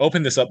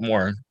open this up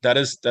more. That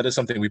is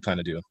something we plan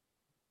to do.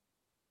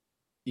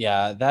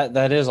 Yeah,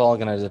 that is all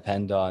going to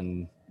depend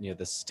on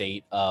the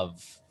state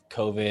of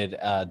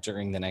COVID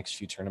during the next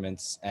few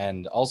tournaments,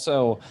 and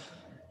also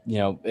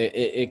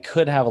it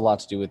could have a lot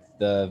to do with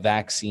the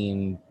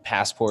vaccine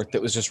passport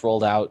that was just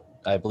rolled out,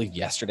 I believe,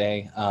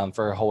 yesterday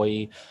for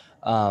Hawaii.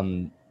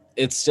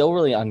 It's still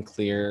really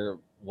unclear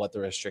what the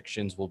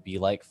restrictions will be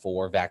like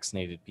for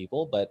vaccinated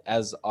people, but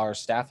as our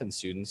staff and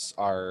students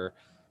are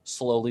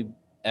slowly,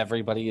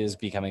 everybody is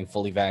becoming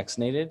fully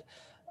vaccinated.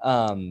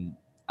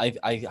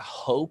 I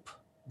hope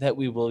that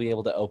we will be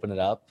able to open it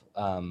up,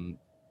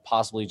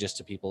 possibly just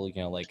to people,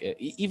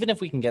 even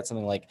if we can get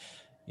something like,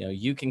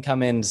 you can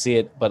come in and see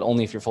it, but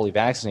only if you're fully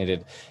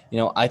vaccinated.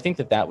 I think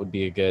that would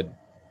be a good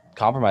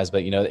compromise,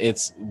 but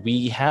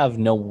we have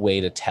no way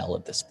to tell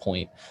at this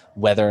point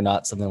whether or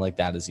not something like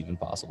that is even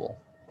possible.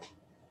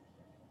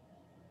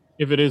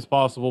 If it is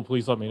possible,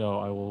 please let me know.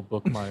 I will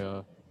book my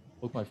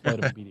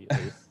flight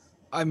immediately.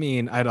 I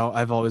mean,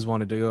 I've always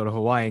wanted to go to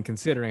Hawaii, and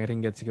considering I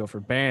didn't get to go for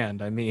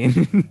band, I mean.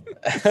 Do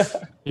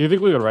you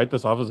think we would write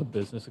this off as a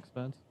business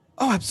expense?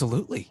 Oh,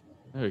 absolutely.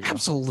 There you go.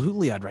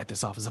 Absolutely, I'd write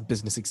this off as a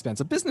business expense,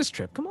 a business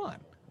trip. Come on.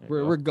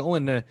 We're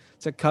going to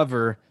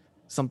cover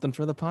something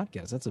for the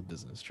podcast. That's a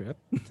business trip.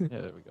 Yeah,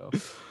 there we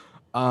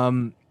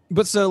go.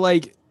 But so,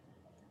 like,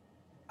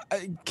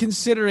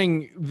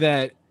 considering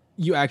that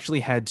you actually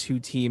had two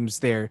teams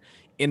there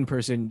in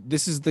person,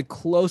 this is the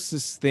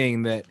closest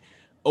thing that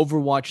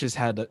Overwatch has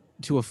had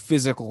to a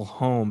physical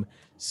home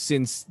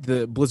since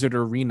the Blizzard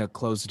Arena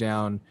closed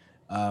down.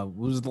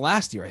 Was the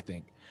last year, I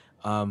think.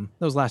 That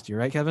was last year,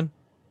 right, Kevin?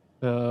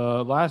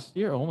 Last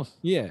year, almost.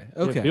 Yeah.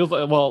 Okay. It feels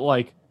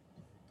like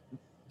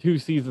 2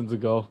 seasons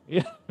ago.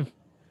 Yeah.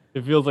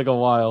 It feels like a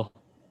while.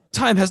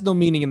 Time has no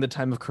meaning in the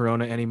time of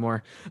Corona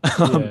anymore.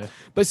 Yeah.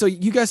 But so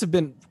you guys have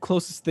been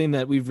closest thing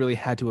that we've really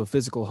had to a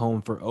physical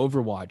home for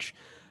Overwatch.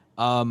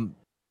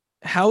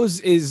 How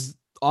is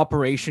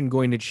operation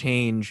going to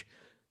change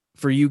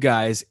for you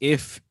guys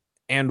if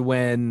and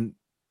when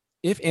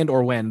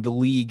the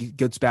league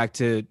gets back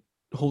to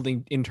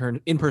holding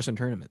in-person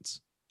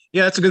tournaments?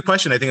 Yeah, that's a good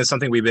question. I think it's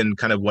something we've been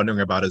kind of wondering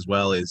about as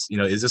well. Is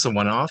this a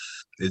one-off?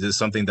 Is this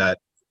something that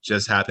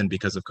just happened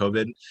because of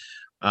COVID?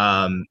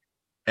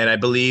 And I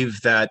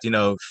believe that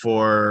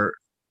for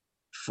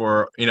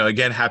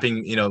again,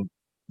 having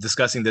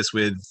discussing this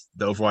with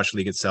the Overwatch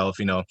League itself,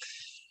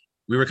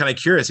 we were kind of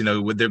curious.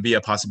 Would there be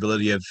a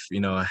possibility of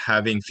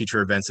having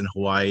future events in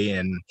Hawaii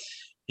and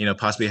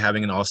possibly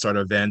having an all-star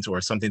event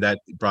or something that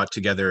brought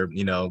together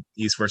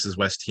East versus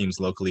West teams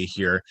locally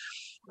here?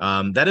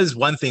 That is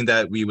one thing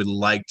that we would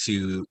like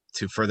to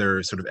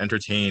further sort of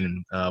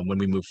entertain when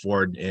we move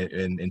forward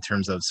in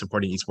terms of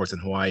supporting esports in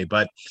Hawaii.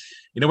 But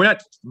we're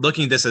not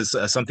looking at this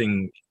as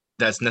something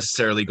that's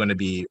necessarily going to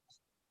be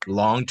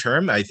long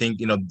term. I think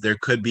there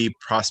could be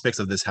prospects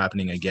of this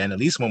happening again, at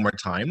least one more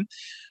time.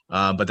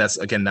 But that's,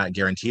 again, not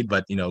guaranteed.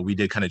 But we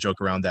did kind of joke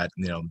around that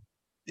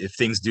if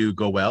things do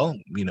go well,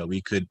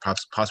 we could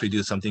possibly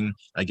do something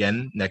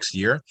again next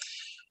year.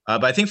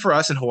 But I think for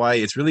us in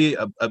Hawaii, it's really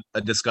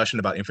a discussion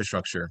about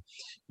infrastructure.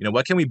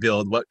 What can we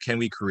build? What can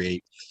we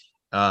create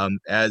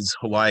as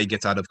Hawaii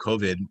gets out of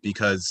COVID?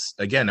 Because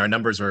again, our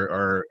numbers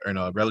are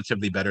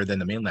relatively better than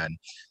the mainland,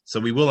 so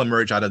we will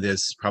emerge out of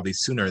this probably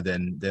sooner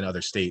than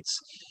other states.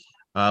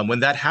 When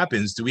that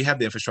happens, do we have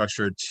the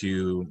infrastructure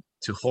to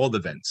hold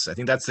events? I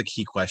think that's the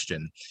key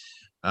question,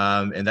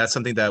 and that's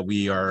something that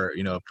we are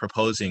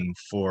proposing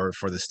for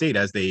the state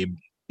as they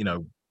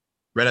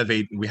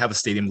renovate. We have a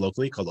stadium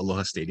locally called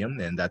Aloha Stadium,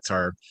 and that's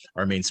our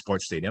main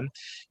sports stadium.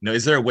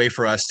 Is there a way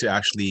for us to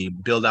actually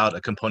build out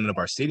a component of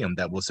our stadium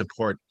that will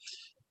support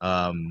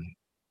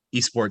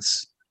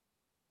esports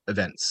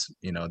events?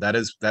 That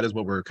is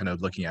what we're kind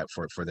of looking at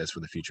for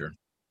the future.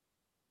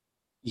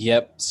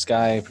 Yep,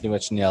 Sky pretty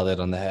much nailed it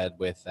on the head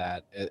with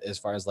that. As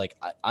far as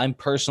I'm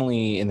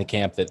personally in the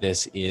camp that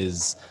this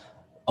is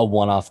a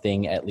one-off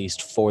thing, at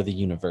least for the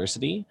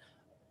university.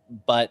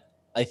 But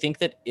I think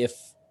that if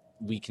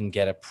we can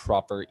get a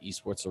proper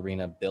esports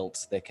arena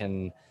built that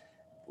can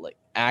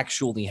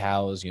actually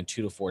house 2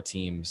 to 4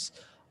 teams,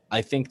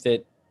 I think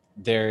that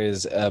there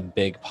is a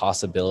big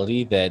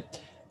possibility that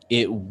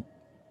it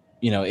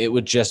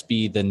would just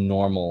be the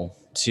normal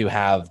to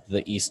have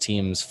the East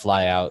teams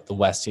fly out, the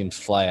West teams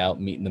fly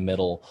out, meet in the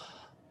middle,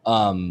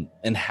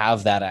 and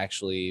have that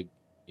actually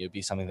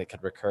be something that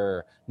could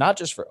recur, not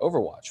just for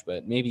Overwatch,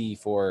 but maybe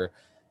for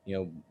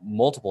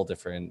multiple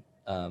different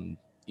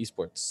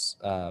esports,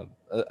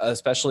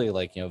 especially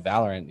like,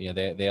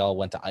 Valorant, they all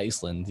went to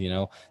Iceland.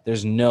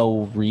 There's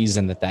no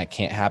reason that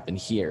can't happen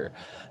here.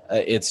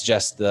 It's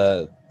just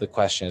the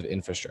question of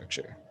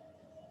infrastructure.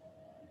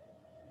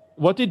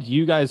 What did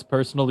you guys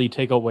personally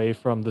take away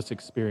from this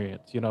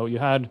experience? You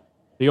had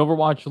the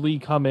Overwatch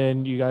League come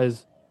in, you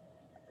guys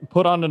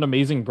put on an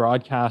amazing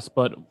broadcast,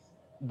 but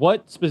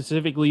what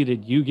specifically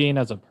did you gain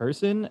as a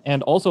person?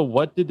 And also,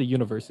 what did the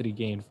university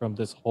gain from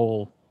this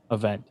whole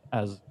event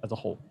as a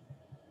whole?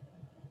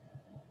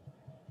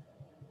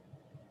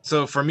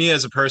 So for me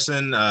as a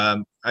person,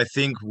 I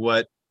think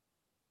what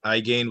I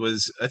gained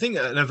was, I think,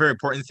 a very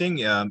important thing.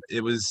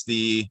 It was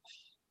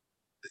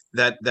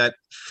that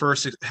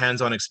first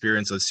hands-on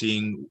experience of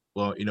seeing,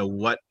 well,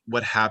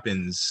 what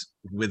happens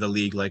with a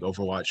league like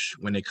Overwatch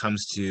when it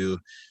comes to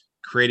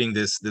creating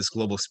this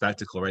global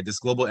spectacle, right? This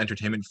global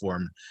entertainment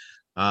form.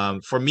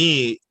 For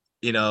me,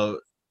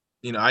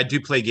 I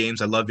do play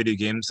games. I love video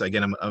games.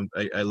 Again,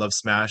 I love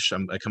Smash.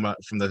 I come out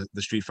from the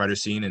Street Fighter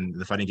scene and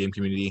the fighting game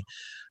community.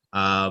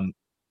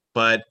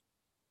 But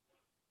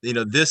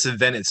this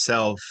event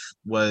itself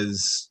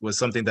was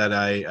something that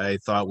I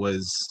thought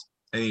was,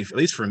 at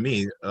least for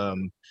me,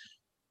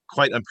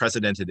 quite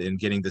unprecedented in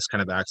getting this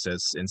kind of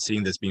access and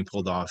seeing this being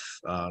pulled off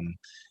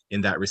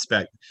in that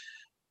respect.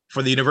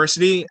 For the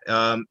university,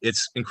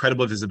 it's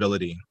incredible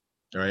visibility.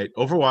 All right,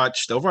 the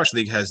Overwatch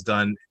League has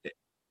done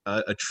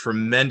a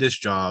tremendous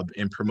job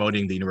in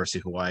promoting the University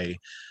of Hawaii,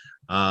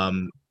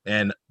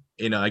 and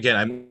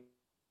again,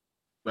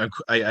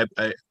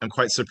 I'm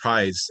quite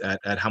surprised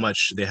at how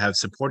much they have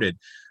supported,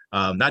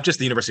 not just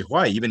the University of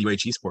Hawaii, even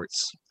UH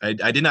Esports.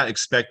 I did not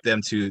expect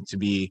them to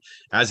be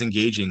as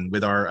engaging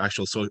with our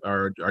actual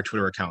our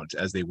Twitter account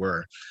as they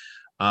were.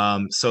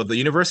 So the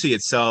university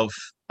itself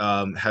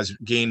has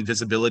gained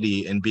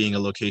visibility in being a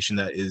location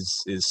that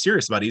is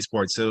serious about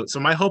esports. So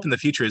my hope in the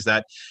future is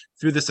that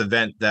through this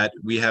event that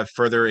we have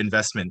further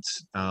investment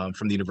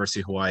from the University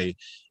of Hawaii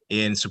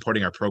in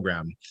supporting our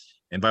program.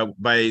 And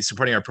by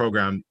supporting our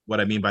program,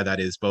 what I mean by that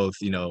is both,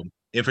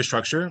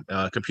 infrastructure,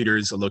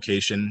 computers, a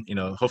location.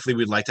 Hopefully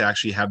we'd like to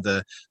actually have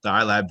the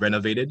iLab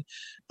renovated,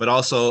 but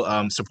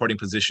also supporting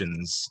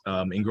positions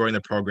in growing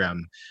the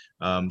program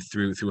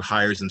through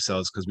hires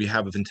themselves, because we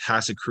have a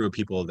fantastic crew of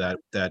people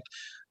that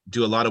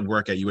do a lot of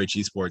work at UH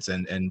Esports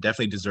and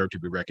definitely deserve to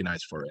be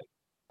recognized for it.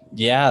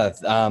 Yeah,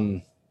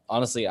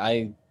 honestly,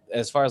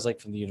 as far as like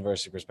from the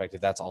university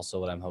perspective, that's also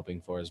what I'm hoping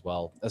for as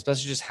well,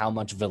 especially just how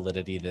much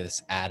validity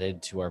this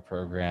added to our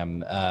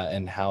program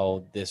and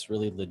how this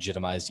really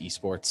legitimized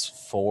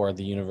esports for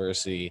the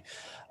university.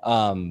 But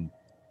on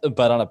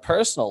a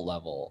personal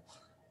level,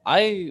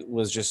 I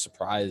was just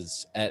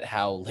surprised at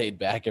how laid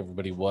back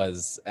everybody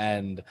was.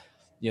 And,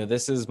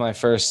 this is my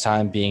first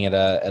time being at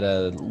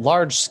a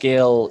large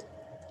scale,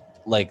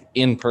 like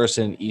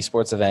in-person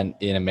esports event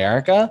in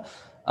America.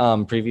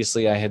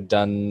 Previously I had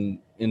done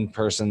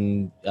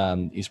in-person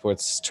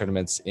esports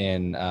tournaments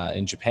in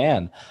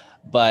Japan,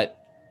 but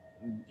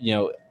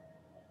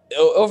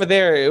over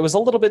there it was a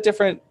little bit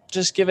different,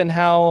 just given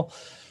how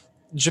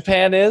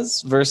Japan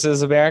is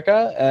versus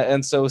America,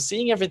 and so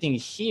seeing everything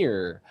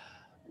here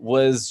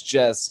was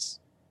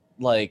just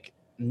like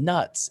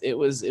nuts. It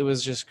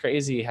was just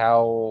crazy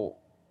how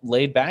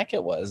laid back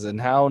it was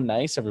and how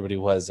nice everybody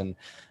was. And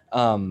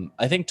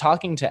I think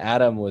talking to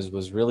Adam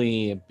was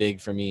really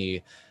big for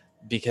me,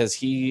 because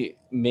he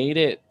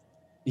made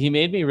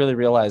me really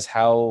realize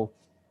how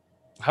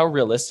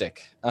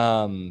realistic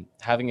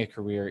having a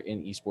career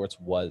in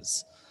esports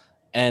was.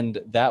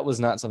 And that was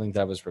not something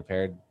that I was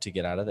prepared to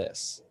get out of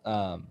this.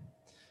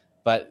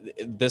 But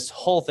this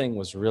whole thing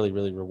was really,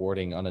 really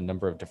rewarding on a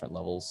number of different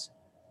levels.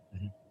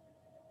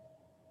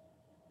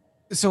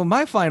 So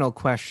my final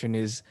question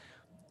is,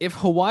 if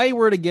Hawaii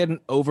were to get an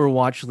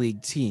Overwatch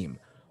League team,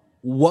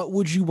 what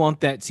would you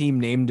want that team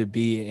name to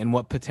be, and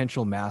what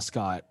potential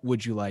mascot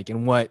would you like,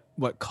 and what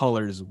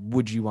colors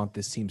would you want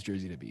this team's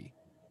jersey to be?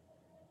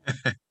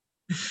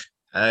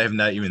 I have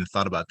not even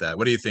thought about that.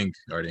 What do you think,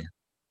 Artie?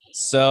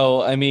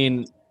 So, I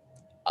mean,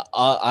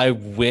 I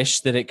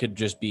wish that it could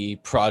just be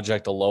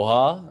Project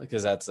Aloha,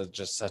 because that's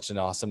just such an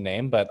awesome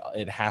name, but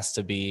it has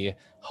to be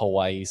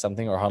Hawaii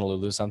something or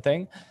Honolulu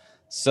something.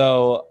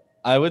 So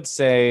I would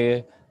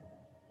say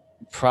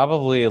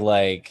probably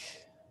the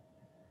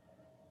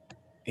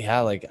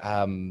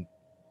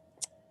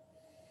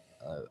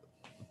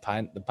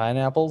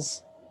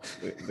pineapples,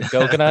 the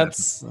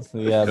coconuts,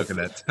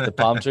 the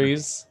palm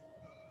trees.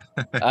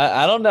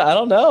 I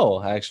don't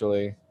know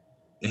actually.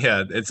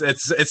 Yeah,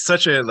 it's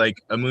such a a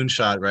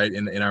moonshot, right,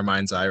 in our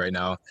mind's eye right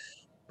now,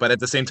 but at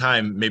the same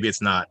time maybe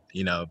it's not,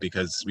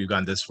 because we've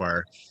gone this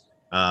far.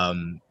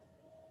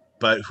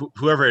 But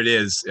whoever it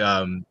is,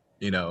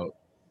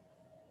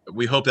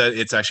 we hope that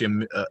it's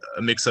actually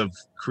a mix of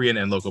Korean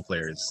and local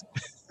players.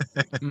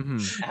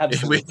 Mm-hmm.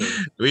 Absolutely.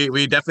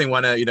 we definitely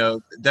want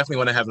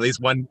to have at least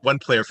one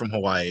player from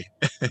Hawaii.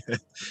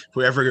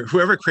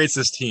 whoever creates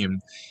this team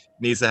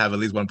needs to have at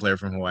least one player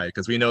from Hawaii,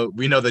 because we know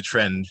the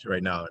trend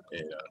right now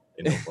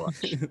in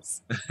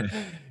Overwatch.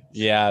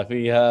 Yeah,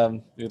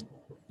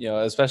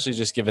 especially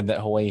just given that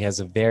Hawaii has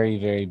a very,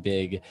 very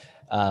big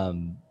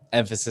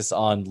emphasis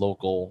on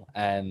local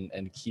and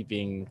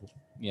keeping,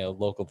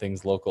 local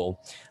things local.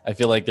 I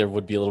feel like there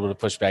would be a little bit of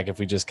pushback if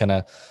we just kind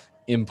of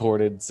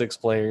imported 6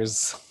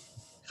 players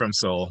from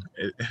Seoul.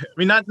 I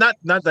mean, not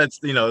that's,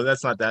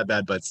 that's not that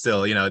bad, but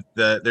still,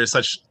 there's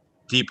such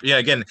deep,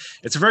 again,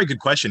 it's a very good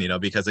question,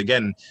 because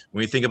again, when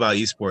we think about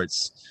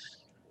esports,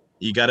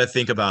 you got to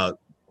think about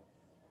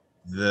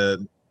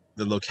the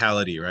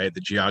locality, right?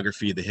 The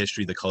geography, the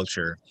history, the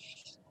culture.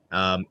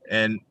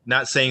 And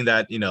not saying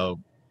that,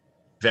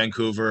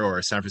 Vancouver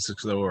or San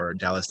Francisco or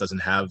Dallas doesn't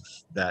have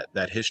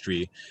that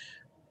history,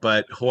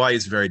 but Hawaii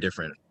is very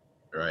different,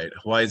 right?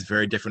 Hawaii is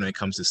very different when it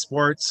comes to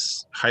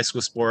sports, high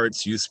school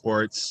sports, youth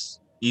sports,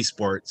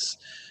 esports.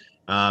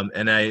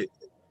 And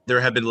there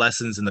have been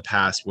lessons in the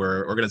past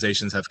where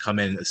organizations have come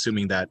in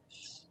assuming that,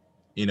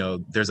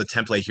 there's a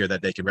template here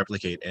that they can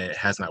replicate, and it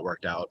has not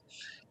worked out.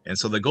 And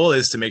so the goal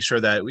is to make sure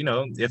that,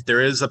 if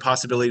there is a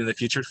possibility in the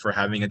future for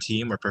having a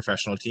team or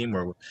professional team,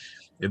 or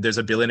if there's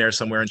a billionaire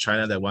somewhere in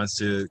China that wants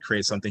to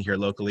create something here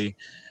locally,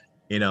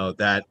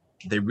 that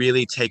they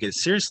really take it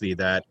seriously,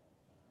 that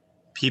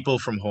people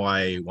from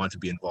Hawaii want to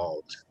be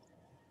involved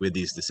with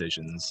these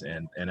decisions.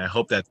 And I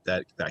hope that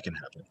can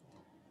happen.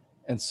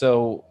 And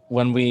so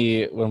when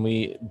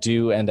we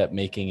do end up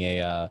making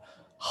a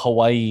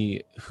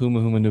Hawaii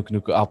Huma Huma Nuku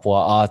Nuku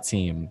Apua A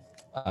team,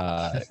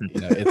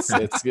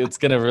 it's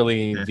gonna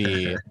really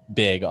be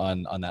big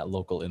on that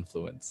local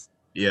influence.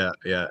 Yeah.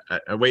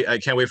 I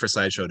can't wait for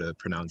Sideshow to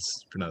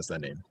pronounce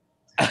that name.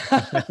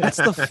 That's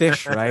the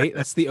fish, right?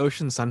 That's the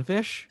ocean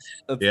sunfish.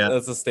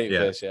 That's a state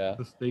fish. Yeah,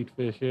 the state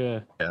fish. Yeah.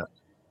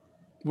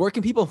 Where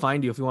can people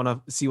find you if you want to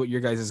see what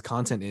your guys'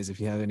 content is? If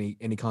you have any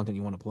content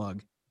you want to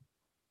plug.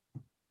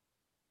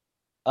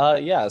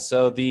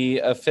 So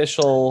the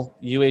official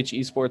UH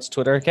Esports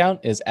Twitter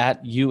account is at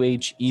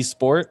UH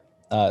Esport,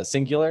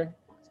 singular.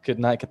 Could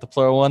not get the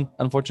plural one,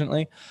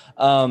 unfortunately.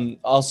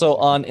 Also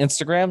on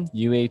Instagram,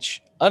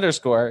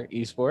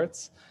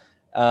 UH_esports.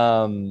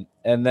 And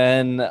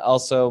then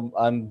also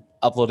I'm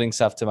uploading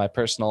stuff to my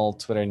personal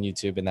Twitter and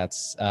YouTube, and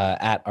that's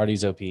at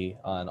ArtysOP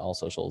on all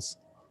socials.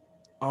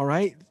 All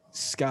right,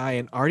 Sky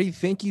and Artie,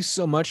 thank you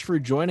so much for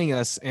joining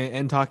us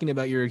and talking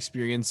about your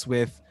experience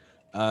with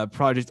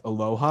Project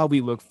Aloha.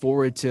 We look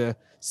forward to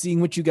seeing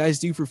what you guys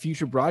do for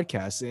future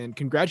broadcasts, and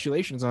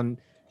congratulations on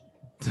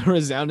the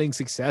resounding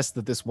success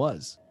that this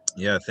was.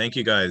 Yeah, thank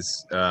you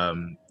guys.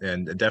 And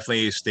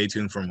definitely stay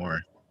tuned for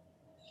more.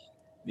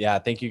 Yeah,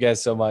 thank you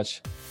guys so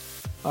much.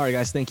 All right,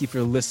 guys, thank you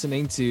for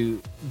listening to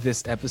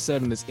this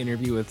episode and this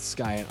interview with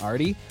Sky and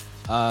Artie.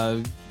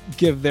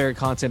 Give their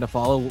content a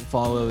follow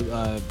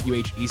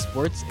UH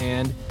Esports,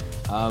 and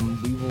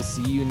we will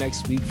see you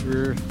next week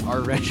for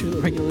our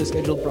regularly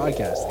scheduled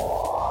broadcast.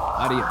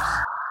 Adios.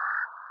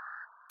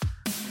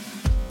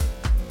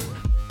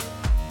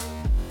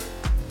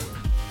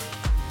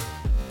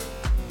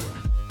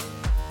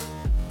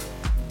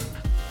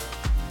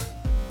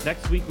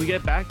 Next week, we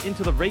get back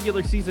into the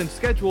regular season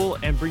schedule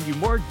and bring you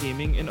more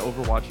gaming and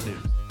Overwatch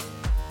news.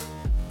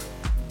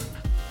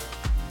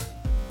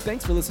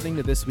 Thanks for listening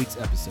to this week's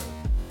episode.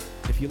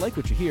 If you like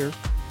what you hear,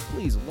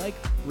 please like,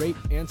 rate,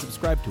 and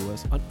subscribe to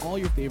us on all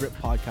your favorite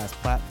podcast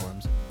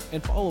platforms,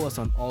 and follow us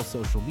on all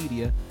social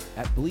media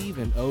at Believe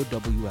in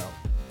OWL.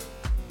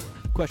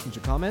 Questions or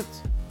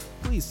comments?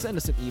 Please send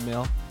us an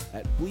email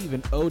at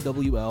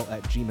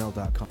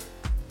believeinowl@gmail.com.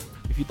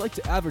 If you'd like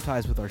to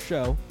advertise with our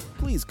show,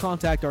 please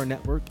contact our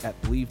network at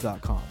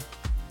Believe.com.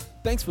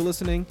 Thanks for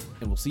listening,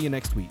 and we'll see you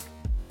next week.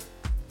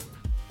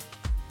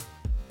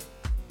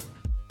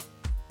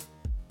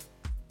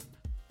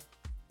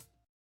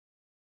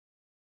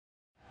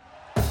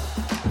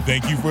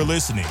 Thank you for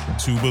listening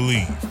to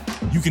Believe.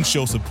 You can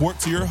show support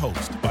to your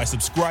host by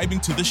subscribing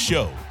to the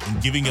show and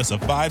giving us a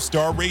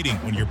 5-star rating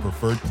on your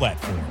preferred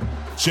platform.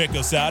 Check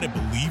us out at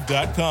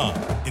Believe.com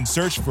and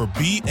search for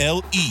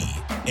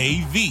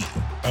BLEAV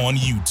on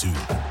YouTube.